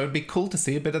so it'd be cool to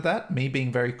see a bit of that, me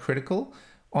being very critical.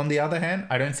 On the other hand,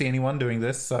 I don't see anyone doing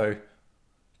this, so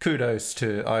kudos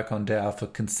to Icon DAO for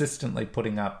consistently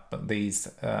putting up these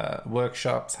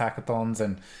workshops, hackathons,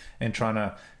 and trying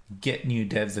to get new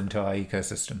devs into our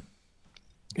ecosystem.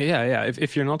 Yeah.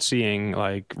 If you're not seeing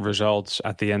like results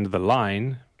at the end of the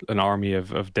line, an army of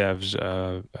devs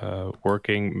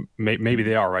working, maybe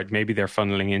they are, right? Maybe they're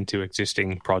funneling into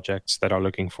existing projects that are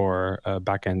looking for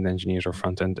back-end engineers or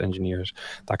front-end engineers,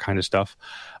 that kind of stuff.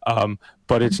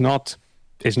 But it's not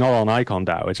on Icon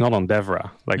DAO. It's not on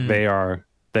Devra. Like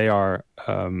they are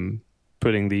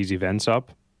putting these events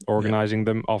up, organizing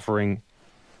them, offering.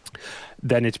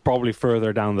 Then it's probably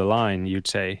further down the line, you'd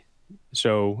say.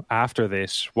 So after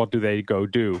this, what do they go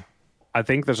do? I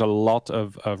think there's a lot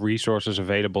of resources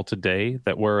available today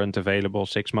that weren't available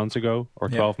 6 months ago or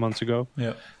 12 months ago.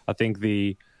 Yeah. I think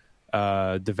the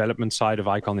development side of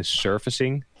Icon is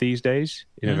surfacing these days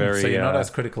in a very. So you're not as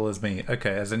critical as me.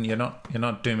 Okay, as in you're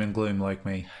not doom and gloom like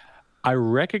me. I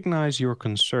recognize your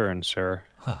concern, sir,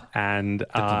 and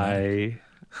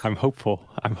I'm hopeful.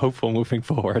 I'm hopeful moving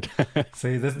forward.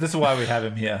 See, this is why we have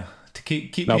him here, to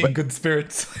keep me in good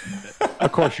spirits.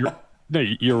 Of course,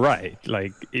 you're right.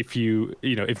 Like, if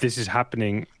if this is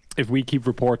happening, if we keep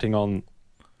reporting on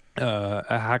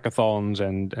hackathons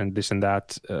and this and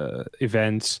that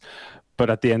events, but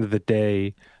at the end of the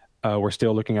day, we're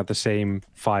still looking at the same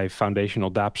 5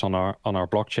 foundational dApps on our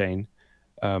blockchain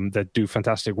that do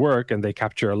fantastic work, and they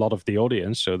capture a lot of the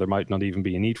audience. So there might not even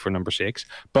be a need for number 6.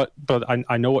 But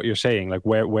I know what you're saying. Like,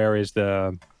 where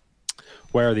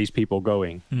are these people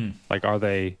going? Like,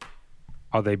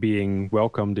 are they being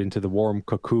welcomed into the warm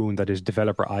cocoon that is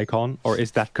developer Icon? Or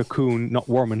is that cocoon not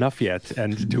warm enough yet?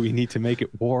 And do we need to make it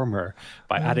warmer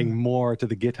by adding more to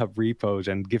the GitHub repos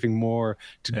and giving more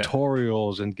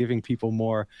tutorials and giving people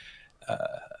more help?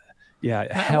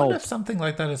 I wonder if something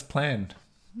like that is planned.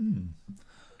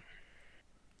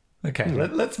 Okay,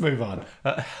 let's move on.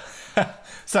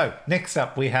 So next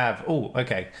up we have,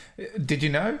 did you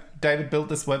know David built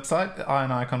this website, the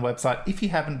Iron Icon website? If you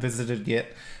haven't visited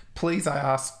yet, please, I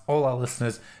ask all our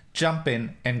listeners, jump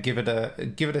in and give it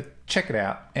a check it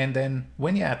out. And then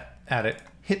when you're at it,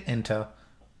 hit enter,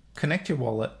 connect your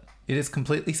wallet. It is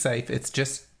completely safe. It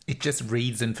just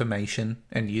reads information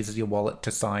and uses your wallet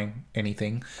to sign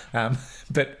anything,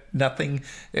 but nothing.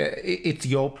 It's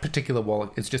your particular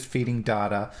wallet. It's just feeding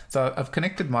data. So I've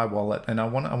connected my wallet, and I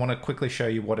want to quickly show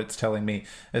you what it's telling me.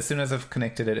 As soon as I've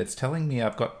connected it, it's telling me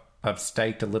I've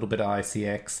staked a little bit of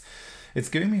ICX. It's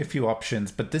giving me a few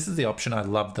options, but this is the option I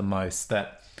love the most.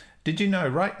 That, did you know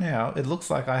right now it looks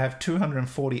like I have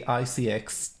 240 ICX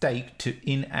staked to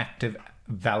inactive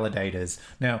validators.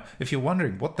 Now, if you're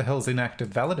wondering what the hell is inactive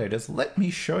validators, let me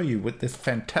show you with this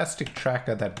fantastic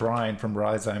tracker that Brian from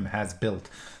Rhizome has built.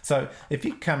 So if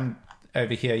you come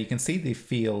over here, you can see the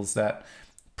fields that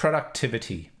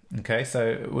productivity. Okay,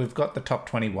 so we've got the top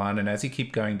 21, and as you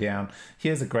keep going down,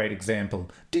 here's a great example.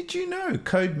 Did you know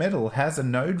Code Metal has a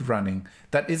node running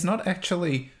that is not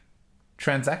actually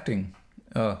transacting,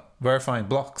 verifying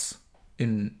blocks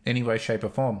in any way, shape, or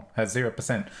form, has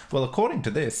 0%. Well, according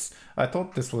to this, I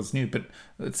thought this was new, but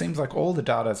it seems like all the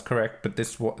data is correct, but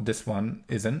this one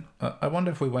isn't. I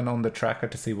wonder if we went on the tracker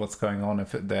to see what's going on,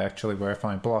 if they're actually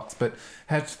verifying blocks, but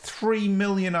has 3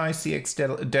 million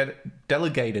ICX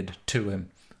delegated to him.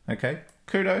 Okay,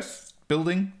 kudos,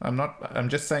 building. I'm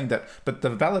just saying that, but the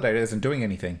validator isn't doing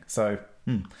anything. So,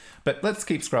 but let's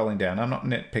keep scrolling down. I'm not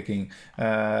nitpicking.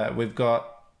 We've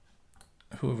got,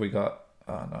 who have we got?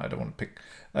 Oh, no, I don't want to pick.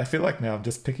 I feel like now I'm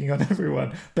just picking on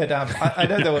everyone. But I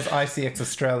know there was ICX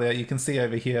Australia. You can see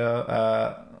over here.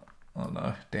 Oh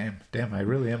no! Damn! I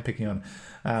really am picking on.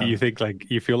 You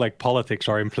feel like politics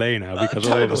are in play now, because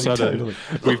all of a sudden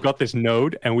we've got this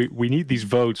node, and we need these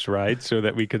votes, right, so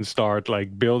that we can start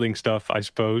like building stuff, I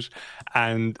suppose.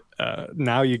 And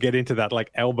now you get into that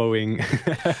like elbowing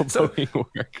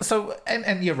work. So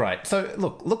and you're right. So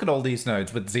look at all these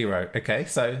nodes with 0. Okay,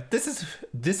 so this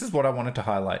is what I wanted to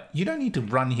highlight. You don't need to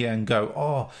run here and go,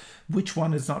 oh, which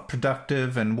one is not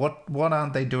productive and what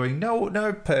aren't they doing?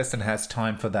 No person has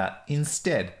time for that.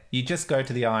 Instead, You just go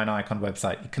to the Ion Icon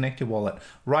website, you connect your wallet,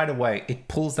 right away it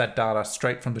pulls that data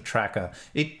straight from the tracker.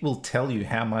 It will tell you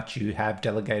how much you have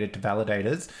delegated to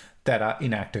validators that are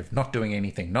inactive, not doing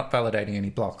anything, not validating any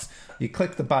blocks. You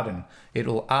click the button, it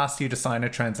will ask you to sign a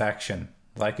transaction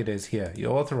like it is here. You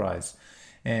authorize,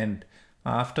 and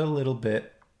after a little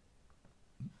bit,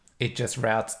 it just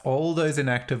routes all those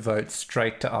inactive votes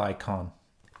straight to Icon.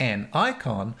 And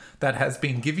Icon, that has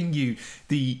been giving you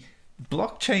the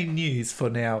blockchain news for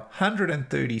now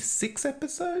 136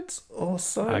 episodes or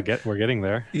so. We're getting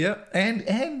there. Yeah,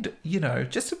 and you know,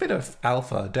 just a bit of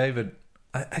alpha, David.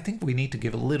 I think we need to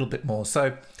give a little bit more.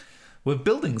 So we're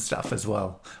building stuff as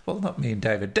well. Well, not me and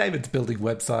David. David's building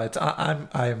websites.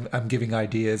 I'm giving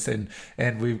ideas,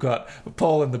 and we've got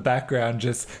Paul in the background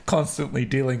just constantly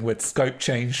dealing with scope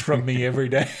change from me every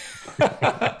day.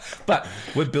 But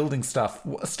we're building stuff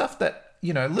that,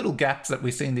 you know, little gaps that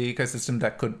we see in the ecosystem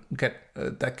that could get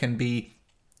that can be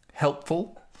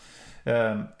helpful.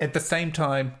 At the same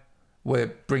time,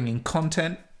 we're bringing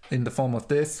content in the form of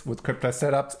this with crypto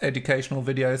setups, educational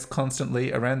videos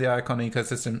constantly around the Icon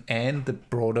ecosystem and the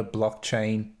broader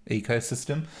blockchain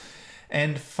ecosystem.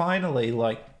 And finally,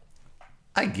 like,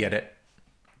 I get it.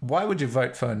 Why would you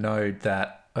vote for a node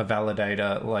that a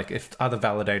validator, like if other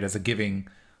validators are giving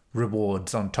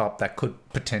rewards on top that could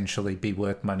potentially be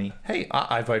worth money? Hey,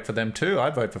 I vote for them too. I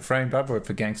vote for Framed. I vote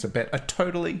for Gangster Bet. I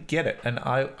totally get it. And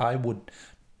I would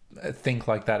think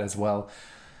like that as well.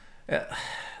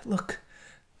 Look,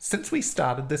 since we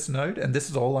started this node, and this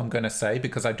is all I'm going to say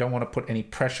because I don't want to put any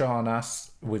pressure on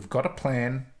us, we've got a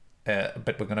plan,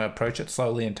 but we're going to approach it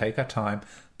slowly and take our time.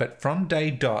 But from day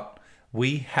dot,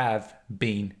 we have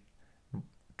been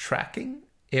tracking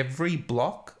every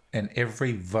block and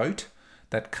every vote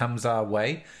that comes our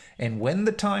way. And when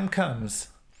the time comes,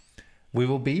 we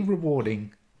will be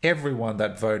rewarding everyone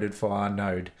that voted for our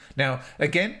node. Now,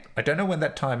 again, I don't know when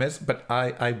that time is, but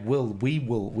we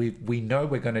know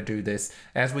we're going to do this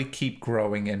as we keep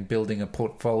growing and building a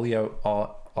portfolio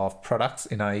of products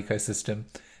in our ecosystem.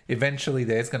 Eventually,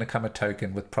 there's going to come a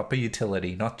token with proper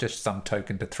utility, not just some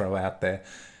token to throw out there.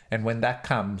 And when that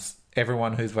comes,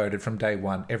 everyone who's voted from day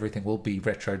one, everything will be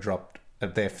retro dropped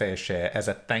at their fair share as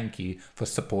a thank you for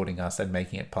supporting us and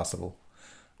making it possible.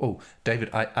 Oh,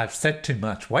 David, I've said too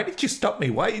much. Why did you stop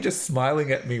me? Why are you just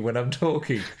smiling at me when I'm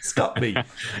talking? Stop me.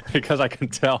 Because I can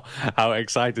tell how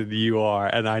excited you are,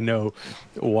 and I know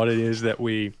what it is that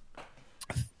we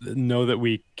know that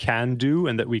we can do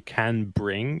and that we can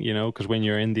bring, you know, because when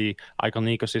you're in the Icon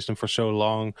ecosystem for so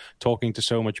long, talking to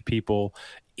so much people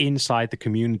inside the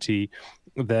community,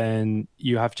 then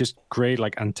you have just great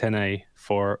like antennae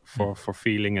for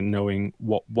feeling and knowing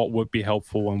what would be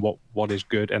helpful and what is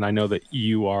good. And I know that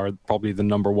you are probably the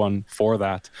number one for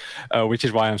that, which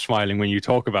is why I'm smiling when you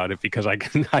talk about it, because I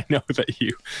know that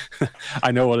you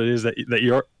I know what it is that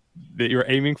you're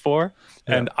aiming for,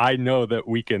 and I know that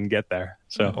we can get there.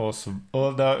 So awesome.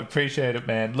 Well, no, appreciate it,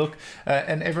 man. Look,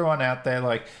 and everyone out there,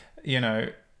 like, you know,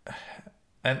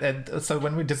 and so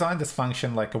when we designed this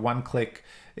function, like a one-click,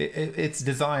 it's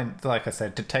designed, like I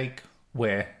said, to take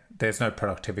where there's no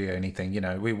productivity or anything. You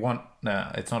know, we want,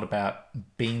 it's not about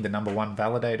being the number one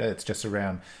validator. It's just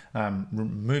around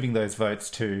moving those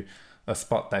votes to a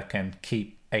spot that can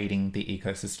keep aiding the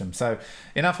ecosystem. So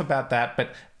enough about that.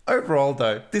 But overall,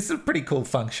 though, this is a pretty cool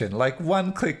function. Like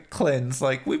one-click cleanse.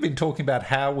 Like we've been talking about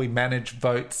how we manage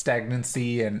vote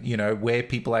stagnancy and, you know, where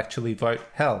people actually vote.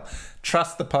 Hell,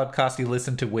 trust the podcast you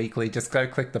listen to weekly. Just go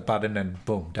click the button and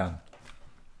boom, done.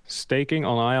 Staking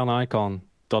on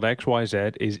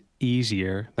ionicon.xyz is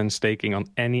easier than staking on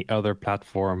any other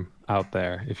platform out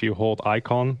there. If you hold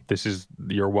Icon, this is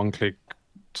your one-click,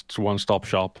 one-stop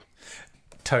shop.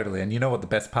 Totally. And you know what the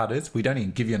best part is? We don't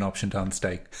even give you an option to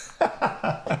unstake.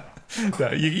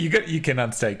 No, you can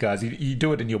unstake, guys. You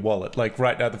do it in your wallet. Like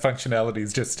right now, the functionality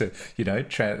is just to, you know,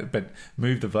 but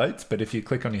move the votes. But if you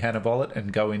click on your HANA wallet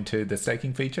and go into the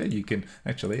staking feature, you can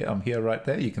actually, I'm here right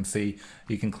there. You can see,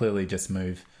 you can clearly just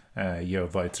move your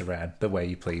votes around the way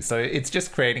you please. So it's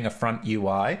just creating a front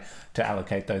UI to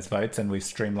allocate those votes, and we've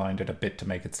streamlined it a bit to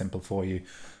make it simple for you.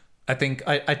 I think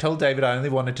I told David I only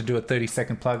wanted to do a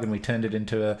 30-second plug, and we turned it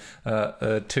into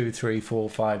a 2, 3, 4,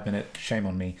 5 minute. Shame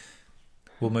on me.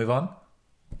 We'll move on.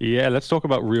 Yeah, let's talk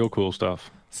about real cool stuff.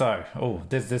 So,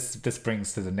 this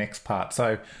brings to the next part.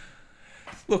 So,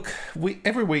 look,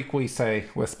 every week we say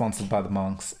we're sponsored by the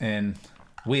Monks, and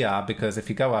we are, because if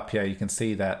you go up here, you can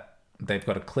see that they've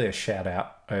got a clear shout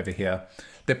out over here.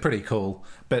 They're pretty cool,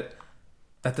 but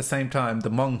at the same time, the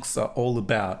Monks are all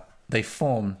about, they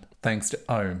formed thanks to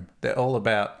Ohm. They're all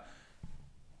about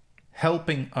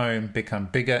helping Ohm become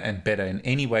bigger and better in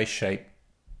any way, shape,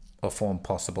 or form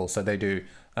possible. So they do,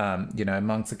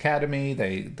 Monks Academy,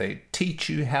 they teach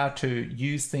you how to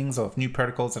use things of new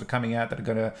protocols that are coming out that are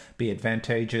going to be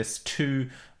advantageous to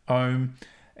Ohm.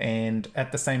 And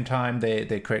at the same time,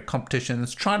 they create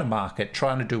competitions, trying to market,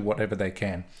 trying to do whatever they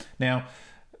can. Now,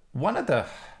 one of the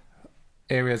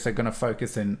areas they're going to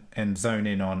focus and zone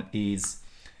in on is,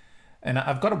 and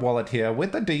I've got a wallet here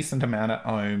with a decent amount of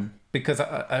Ohm because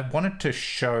I wanted to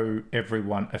show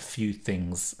everyone a few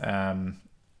things. I'm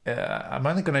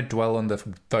only going to dwell on the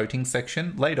voting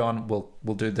section. Later on,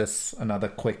 we'll do this, another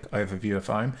quick overview of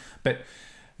Ohm. But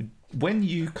when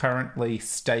you currently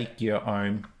stake your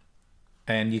Ohm,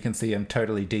 and you can see I'm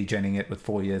totally degenning it with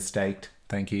 4 years staked.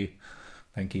 Thank you.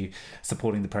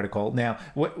 Supporting the protocol. Now,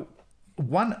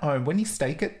 one Ohm, when you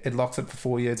stake it, it locks it for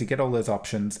 4 years. You get all those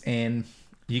options, and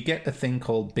you get a thing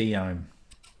called B-Ohm.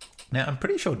 Now, I'm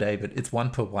pretty sure, David, it's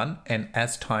 1-for-1, and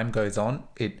as time goes on,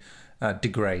 it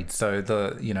degrades. So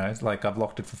like I've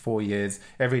locked it for 4 years.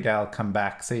 Every day I'll come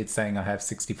back, see it's saying I have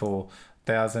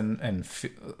 64,000, and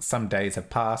some days have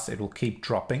passed. It will keep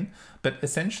dropping, but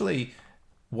essentially,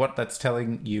 what that's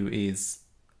telling you is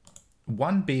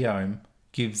 1 B-Ohm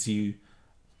gives you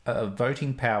a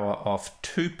voting power of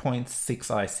 2.6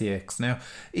 ICX. Now,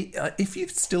 if you're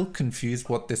still confused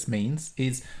what this means,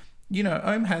 is,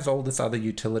 Ohm has all this other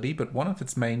utility, but one of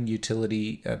its main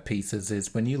utility pieces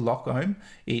is when you lock Ohm,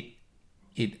 it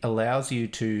allows you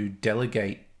to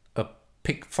delegate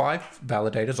pick 5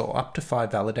 validators or up to 5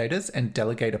 validators and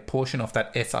delegate a portion of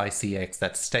that SICX,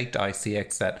 that staked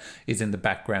ICX that is in the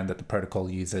background that the protocol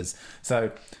uses.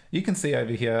 So you can see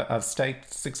over here, I've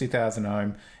staked 60,000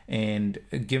 Ohm, and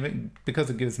because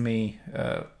it gives me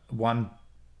 1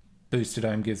 boosted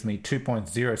Ohm gives me 2.06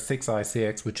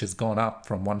 ICX, which has gone up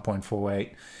from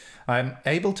 1.48. I'm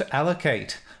able to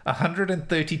allocate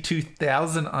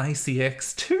 132,000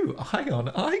 ICX to Ion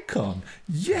Icon.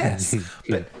 Yes.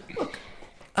 But look,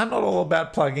 I'm not all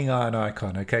about plugging Ion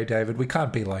Icon, okay, David? We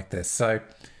can't be like this. So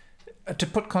to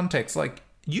put context, like,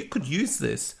 you could use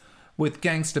this with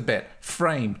GangsterBet,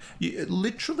 Frame.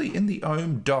 Literally in the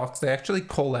Ohm docs, they actually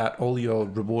call out all your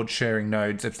reward sharing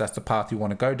nodes if that's the path you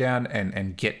want to go down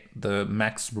and get the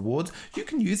max rewards. You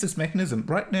can use this mechanism.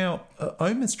 Right now,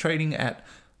 Ohm is trading at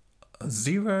 1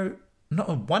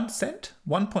 cent,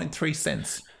 1.3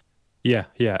 cents. Yeah.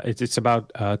 It's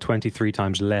about 23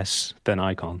 times less than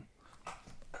Icon.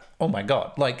 Oh my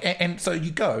God. And so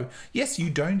you go, yes, you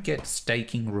don't get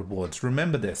staking rewards.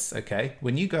 Remember this, okay?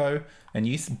 When you go and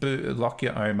you lock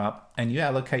your Ohm up and you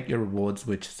allocate your rewards,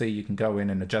 which, see, you can go in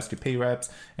and adjust your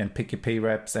P-reps and pick your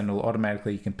P-reps, and it'll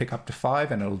automatically, you can pick up to 5,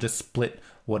 and it'll just split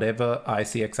whatever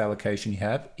ICX allocation you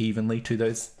have evenly to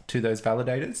those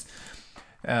validators.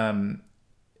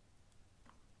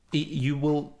 You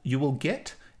will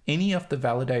get any of the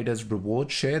validators'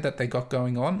 reward share that they got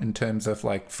going on in terms of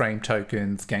like Frame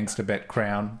tokens, GangsterBet,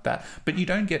 Crown, that, but you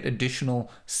don't get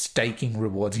additional staking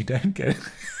rewards. You don't get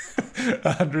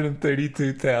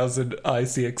 132,000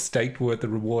 ICX staked worth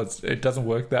of rewards. It doesn't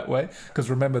work that way, because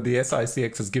remember, the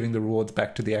SICX is giving the rewards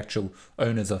back to the actual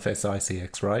owners of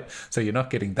SICX, right? So you're not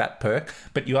getting that perk,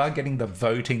 but you are getting the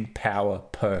voting power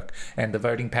perk, and the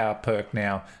voting power perk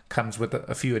now comes with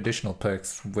a few additional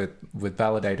perks with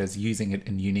validators using it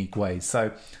in unique ways.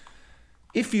 So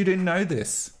if you didn't know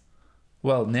this,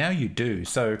 well, now you do.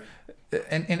 So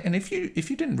and if you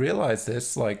didn't realize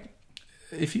this, like,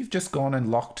 if you've just gone and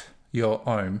locked your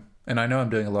Ohm, and I know I'm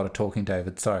doing a lot of talking,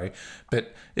 David, sorry,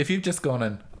 but if you've just gone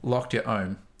and locked your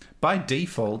Ohm, by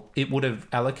default, it would have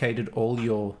allocated all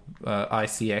your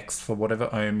ICX for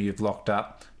whatever Ohm you've locked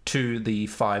up to the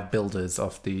 5 builders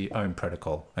of the Ohm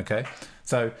protocol, okay?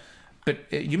 So,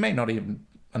 but you may not even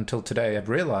until today have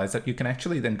realized that you can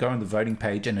actually then go on the voting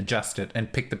page and adjust it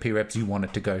and pick the P-reps you want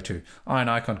it to go to. Ion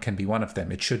Icon can be one of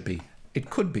them. It should be. It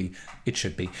could be. It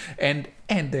should be. And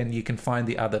then you can find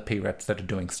the other P-reps that are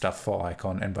doing stuff for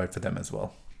Icon and vote for them as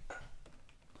well.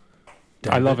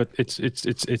 David? I love it.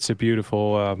 It's a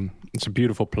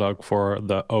beautiful plug for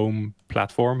the Ohm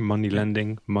platform, money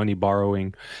lending, money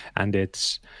borrowing, and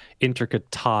its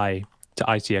intricate tie to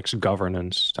ICX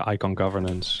governance, to Icon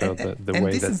governance. So the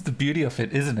way this is the beauty of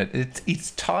it, isn't it?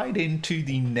 It's tied into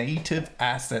the native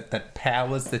asset that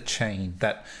powers the chain,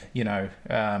 that,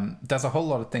 does a whole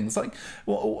lot of things. Like,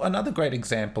 well, another great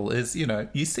example is,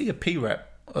 you see a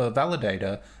P-rep, a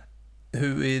validator,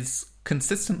 who is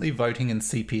consistently voting in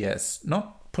CPS,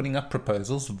 not putting up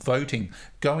proposals, voting,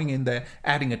 going in there,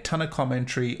 adding a ton of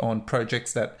commentary on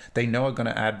projects that they know are going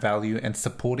to add value and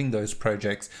supporting those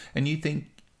projects. And you think,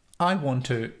 I want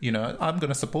to, I'm going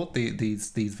to support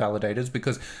these validators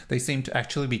because they seem to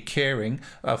actually be caring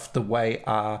of the way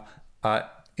our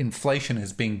inflation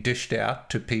is being dished out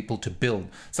to people to build.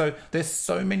 So there's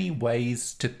so many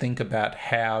ways to think about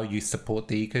how you support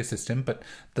the ecosystem, but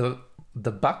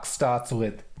the buck starts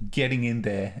with getting in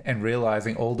there and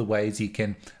realizing all the ways you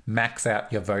can max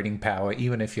out your voting power,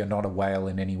 even if you're not a whale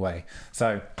in any way.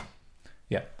 So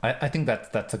yeah, I think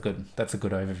that's a good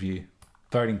overview.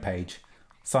 Voting page,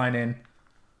 sign in,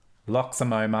 lock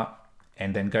some ohm up,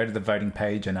 and then go to the voting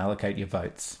page and allocate your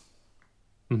votes.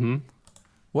 Mm-hmm.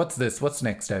 What's this? What's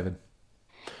next, David?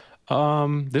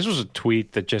 This was a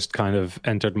tweet that just kind of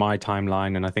entered my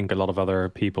timeline, and I think a lot of other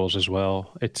people's as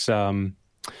well. It's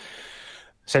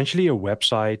essentially a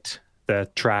website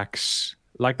that tracks,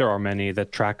 like there are many,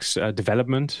 that tracks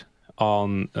development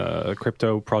on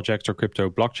crypto projects or crypto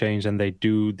blockchains, and they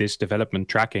do this development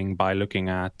tracking by looking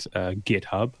at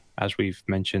GitHub. As we've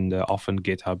mentioned, often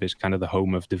GitHub is kind of the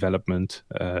home of development,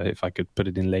 if I could put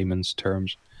it in layman's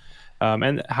terms.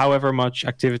 And however much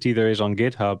activity there is on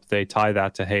GitHub, they tie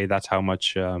that to, hey, that's how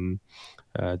much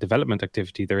development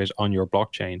activity there is on your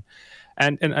blockchain.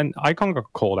 And Icon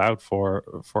got called out for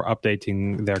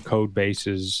updating their code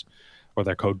bases or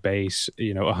their code base,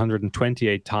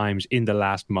 128 times in the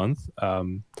last month.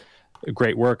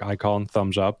 Great work, Icon,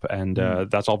 thumbs up. And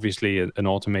that's obviously an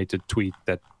automated tweet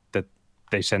that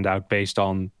they send out based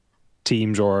on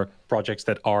teams or projects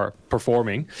that are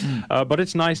performing. But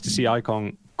it's nice to see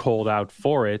Icon called out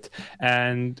for it.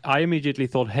 And I immediately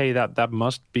thought, hey, that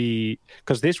must be,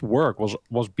 because this work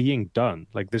was being done.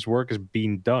 Like, this work is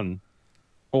being done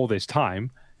all this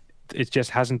time. It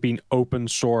just hasn't been open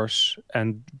source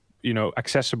and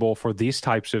accessible for these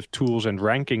types of tools and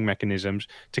ranking mechanisms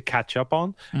to catch up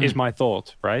on, is my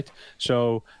thought, right?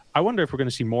 So I wonder if we're going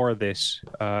to see more of this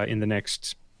in the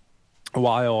next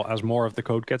while, as more of the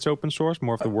code gets open sourced,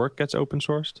 more of the work gets open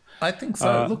sourced. I think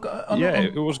so. Look,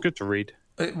 it was good to read.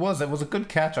 It was a good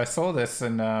catch. I saw this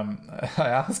and I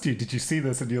asked you, did you see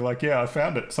this? And you're like, yeah, I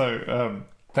found it. So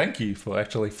thank you for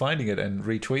actually finding it and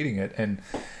retweeting it. And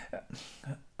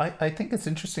I think it's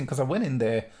interesting because I went in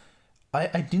there.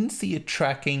 I didn't see it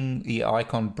tracking the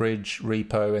Icon Bridge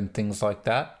repo and things like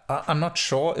that. I'm not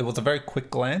sure. It was a very quick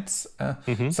glance.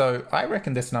 So I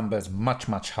reckon this number is much,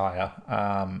 much higher.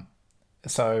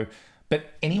 But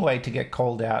anyway, to get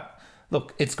called out,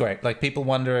 look, it's great. Like, people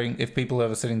wondering if people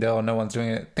are sitting there or no one's doing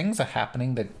it. Things are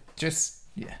happening that just,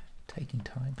 taking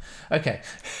time. Okay,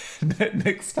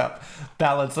 next up,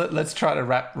 balance. Let's try to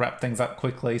wrap things up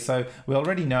quickly. So we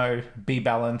already know B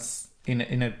balance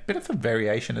in a bit of a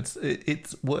variation.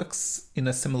 It works in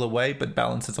a similar way, but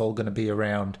balance is all going to be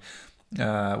around.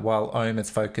 While Ohm is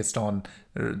focused on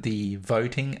the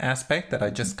voting aspect that I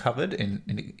just covered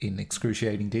in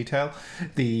excruciating detail,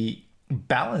 the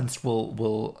balance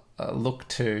will look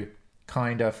to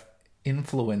kind of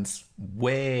influence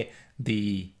where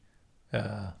the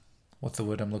what's the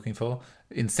word I'm looking for?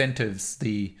 Incentives,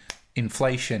 the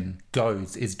inflation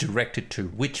is directed to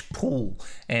which pool.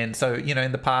 And so,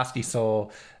 in the past you saw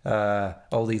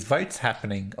all these votes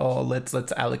happening. Oh, let's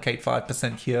allocate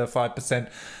 5% here,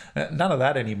 5%. None of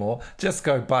that anymore. Just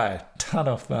go buy a ton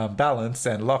of balance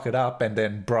and lock it up, and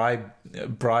then bribe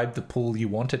the pool you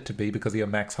want it to be because you're a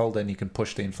max holder, and you can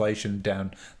push the inflation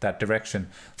down that direction.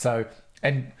 So,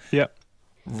 and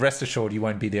rest assured, you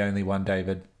won't be the only one,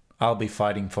 David. I'll be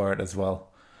fighting for it as well.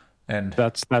 And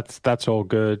that's all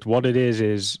good. What it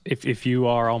is if you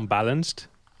are unbalanced,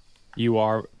 you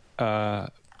are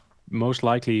most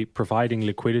likely providing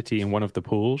liquidity in one of the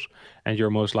pools, and you're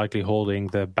most likely holding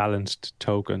the balanced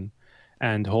token.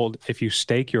 And if you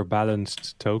stake your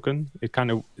balanced token,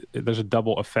 there's a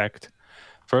double effect.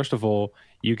 First of all,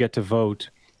 you get to vote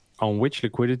on which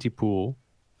liquidity pool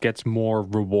gets more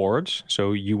rewards.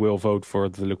 So you will vote for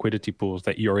the liquidity pools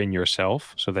that you're in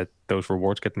yourself, so that those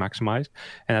rewards get maximized.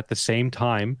 And at the same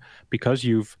time, because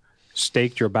you've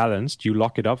staked your balance, you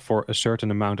lock it up for a certain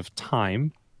amount of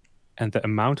time. And the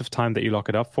amount of time that you lock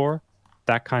it up for,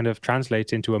 that kind of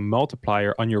translates into a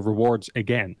multiplier on your rewards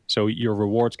again. So your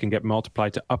rewards can get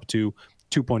multiplied to up to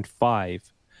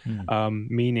 2.5,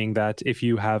 meaning that if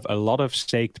you have a lot of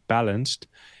staked balanced,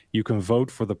 you can vote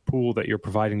for the pool that you're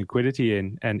providing liquidity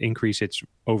in and increase its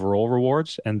overall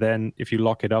rewards. And then if you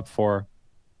lock it up for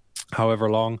however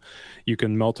long, you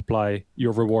can multiply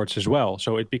your rewards as well.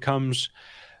 So it becomes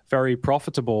very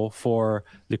profitable for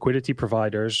liquidity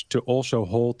providers to also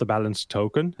hold the balanced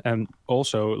token and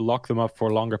also lock them up for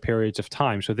longer periods of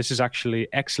time. So this is actually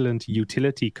excellent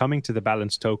utility coming to the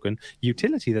balanced token,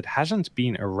 utility that hasn't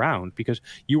been around because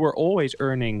you were always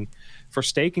earning for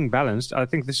staking balanced. I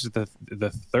think this is the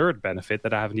third benefit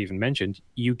that I haven't even mentioned.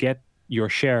 You get your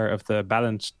share of the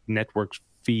balanced network's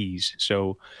fees.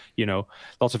 So,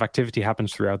 lots of activity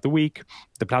happens throughout the week.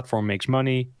 The platform makes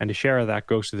money, and a share of that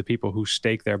goes to the people who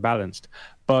stake their balanced.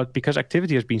 But because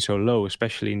activity has been so low,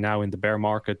 especially now in the bear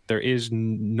market, there is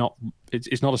not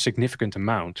it's not a significant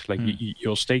amount. Like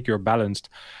you'll stake your balanced,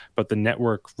 but the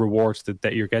network rewards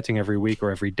that you're getting every week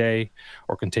or every day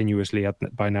or continuously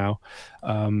by now,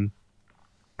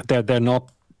 they're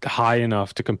not high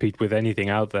enough to compete with anything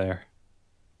out there.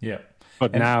 Yeah.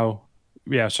 But now,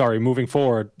 moving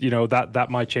forward, that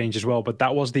might change as well. But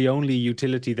that was the only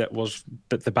utility that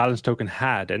the balance token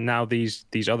had, and now these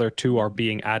other two are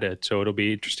being added. So it'll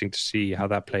be interesting to see how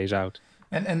that plays out.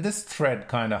 And this thread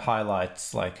kind of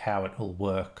highlights like how it will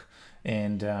work.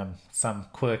 And some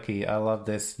quirky. I love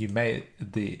this. You may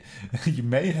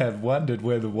have wondered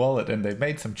where the wallet, and they've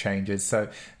made some changes. So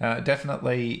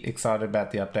definitely excited about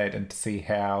the update and to see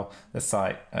how the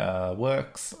site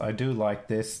works. I do like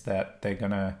this that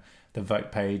the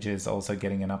vote page is also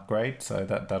getting an upgrade. So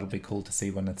that'll be cool to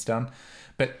see when it's done.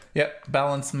 But yeah,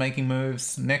 Balance making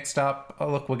moves. Next up,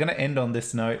 look, we're going to end on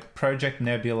this note. Project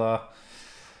Nebula.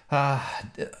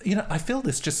 I feel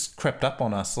this just crept up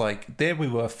on us. Like, there we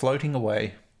were floating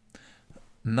away,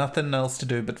 nothing else to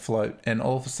do but float, and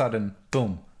all of a sudden,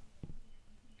 boom,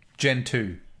 Gen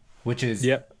 2, which is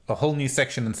a whole new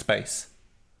section in space.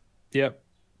 Yep.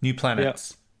 New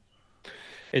planets. Yep.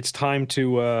 It's time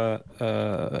to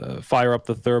fire up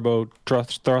the turbo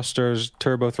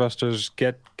thrusters,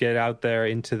 get out there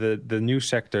into the new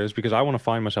sectors, because I want to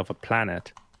find myself a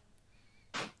planet.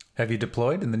 Have you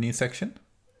deployed in the new section?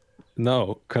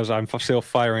 No, because I'm still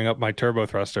firing up my turbo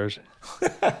thrusters.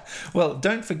 Well,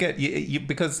 don't forget,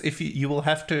 because if you will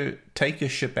have to take your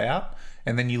ship out,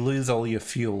 and then you lose all your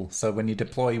fuel. So when you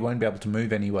deploy, you won't be able to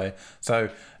move anywhere. So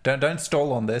don't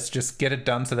stall on this. Just get it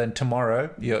done. So then tomorrow,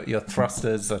 your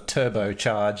thrusters are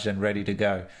turbocharged and ready to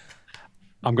go.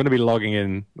 I'm going to be logging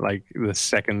in like the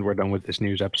second we're done with this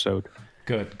news episode.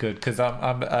 Good, because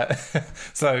I'm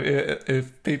so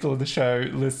if people in the show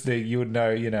listening, you would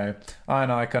know,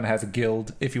 Iron Icon has a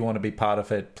guild. If you want to be part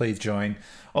of it, please join.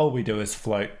 All we do is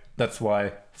float. That's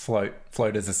why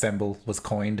Floaters Assemble was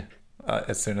coined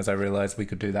as soon as I realized we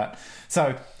could do that.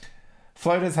 So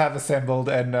Floaters have assembled,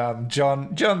 and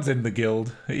John's in the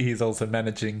guild. He's also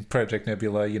managing Project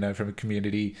Nebula, from a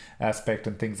community aspect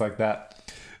and things like that.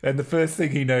 And the first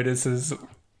thing he notices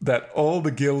that all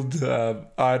the guild,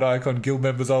 Iron Icon guild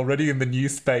members already in the new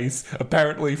space,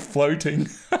 apparently floating.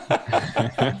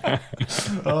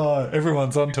 Oh,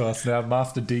 everyone's onto us now,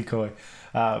 Master Decoy.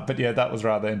 But yeah, that was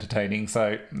rather entertaining.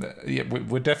 So yeah,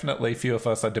 we're definitely, few of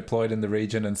us are deployed in the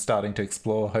region and starting to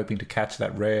explore, hoping to catch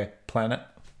that rare planet.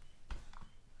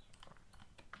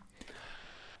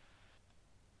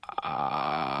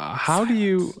 How do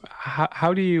you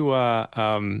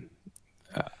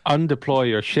undeploy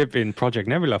your ship in Project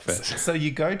Nebula first? So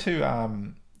you go to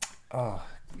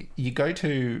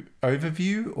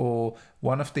overview or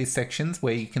one of these sections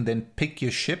where you can then pick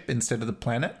your ship instead of the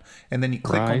planet, and then you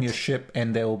click on your ship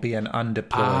and there will be an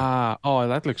undeploy.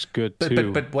 That looks good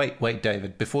too. But wait,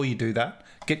 David, before you do that,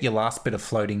 get your last bit of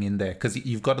floating in there, because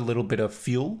you've got a little bit of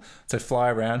fuel. So fly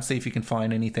around, see if you can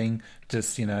find anything.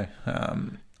 Just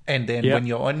and then when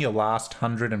you're on your last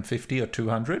 150 or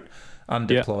 200,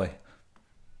 undeploy. Yeah.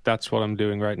 That's what I'm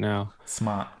doing right now.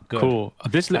 Smart. Good. Cool.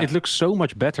 It looks so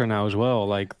much better now as well.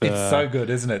 Like it's so good,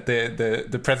 isn't it?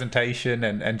 The presentation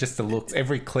and just the looks.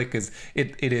 Every click is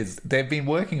it is. They've been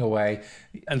working away.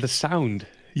 And the sound.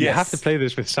 Yes. You have to play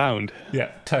this with sound.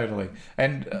 Yeah, totally.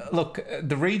 And look,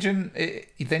 the region,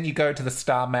 then you go to the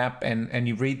star map and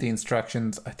you read the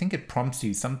instructions. I think it prompts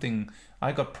you something.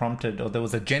 I got prompted, or there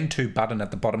was a Gen 2 button at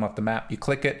the bottom of the map. You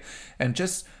click it and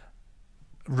just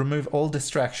remove all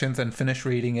distractions and finish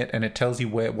reading it, and it tells you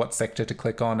what sector to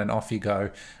click on, and off you go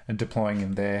and deploying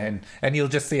in there. And you'll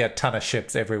just see a ton of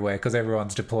ships everywhere because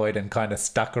everyone's deployed and kind of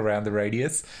stuck around the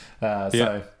radius.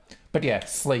 But yeah,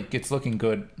 sleek. It's looking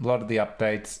good. A lot of the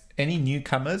updates. Any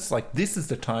newcomers, like, this is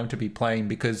the time to be playing,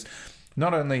 because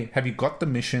not only have you got the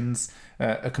missions,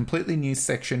 a completely new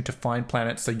section to find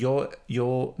planets, so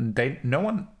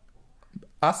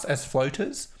us as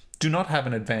floaters do not have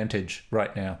an advantage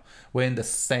right now. We're in the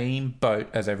same boat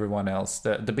as everyone else.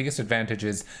 The biggest advantage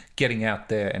is getting out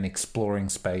there and exploring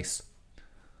space.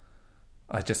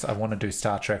 I want to do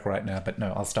Star Trek right now, but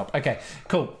no, I'll stop. Okay,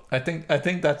 cool. I think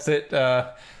that's it.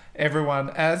 Everyone,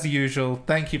 as usual,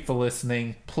 thank you for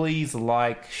listening. Please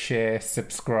like, share,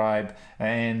 subscribe,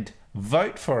 and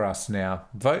vote for us now.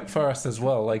 Vote for us as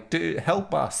well. Like,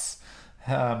 help us.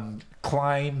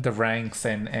 climb the ranks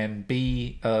and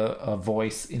be a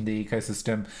voice in the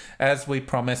ecosystem. As we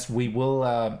promised, we will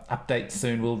update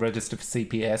soon. We'll register for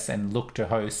CPS and look to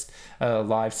host a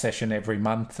live session every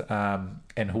month.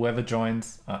 And whoever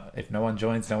joins, if no one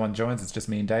joins, no one joins. It's just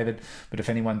me and David. But if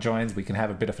anyone joins, we can have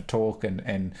a bit of a talk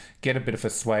and get a bit of a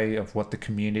sway of what the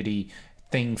community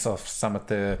thinks of some of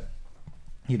the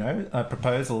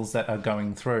proposals that are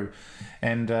going through.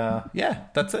 And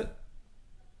that's it.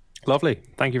 Lovely.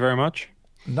 Thank you very much.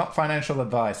 Not financial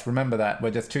advice. Remember that.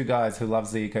 We're just two guys who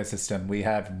loves the ecosystem. We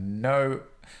have no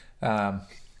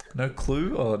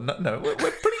clue, or no, we're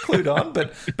pretty clued on,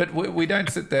 but we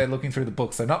don't sit there looking through the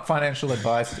books. So not financial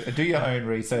advice. Do your own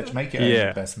research. Make your own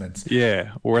investments.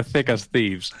 Yeah, we're thick as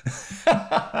thieves.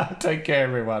 Take care,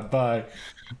 everyone. Bye.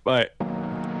 Bye.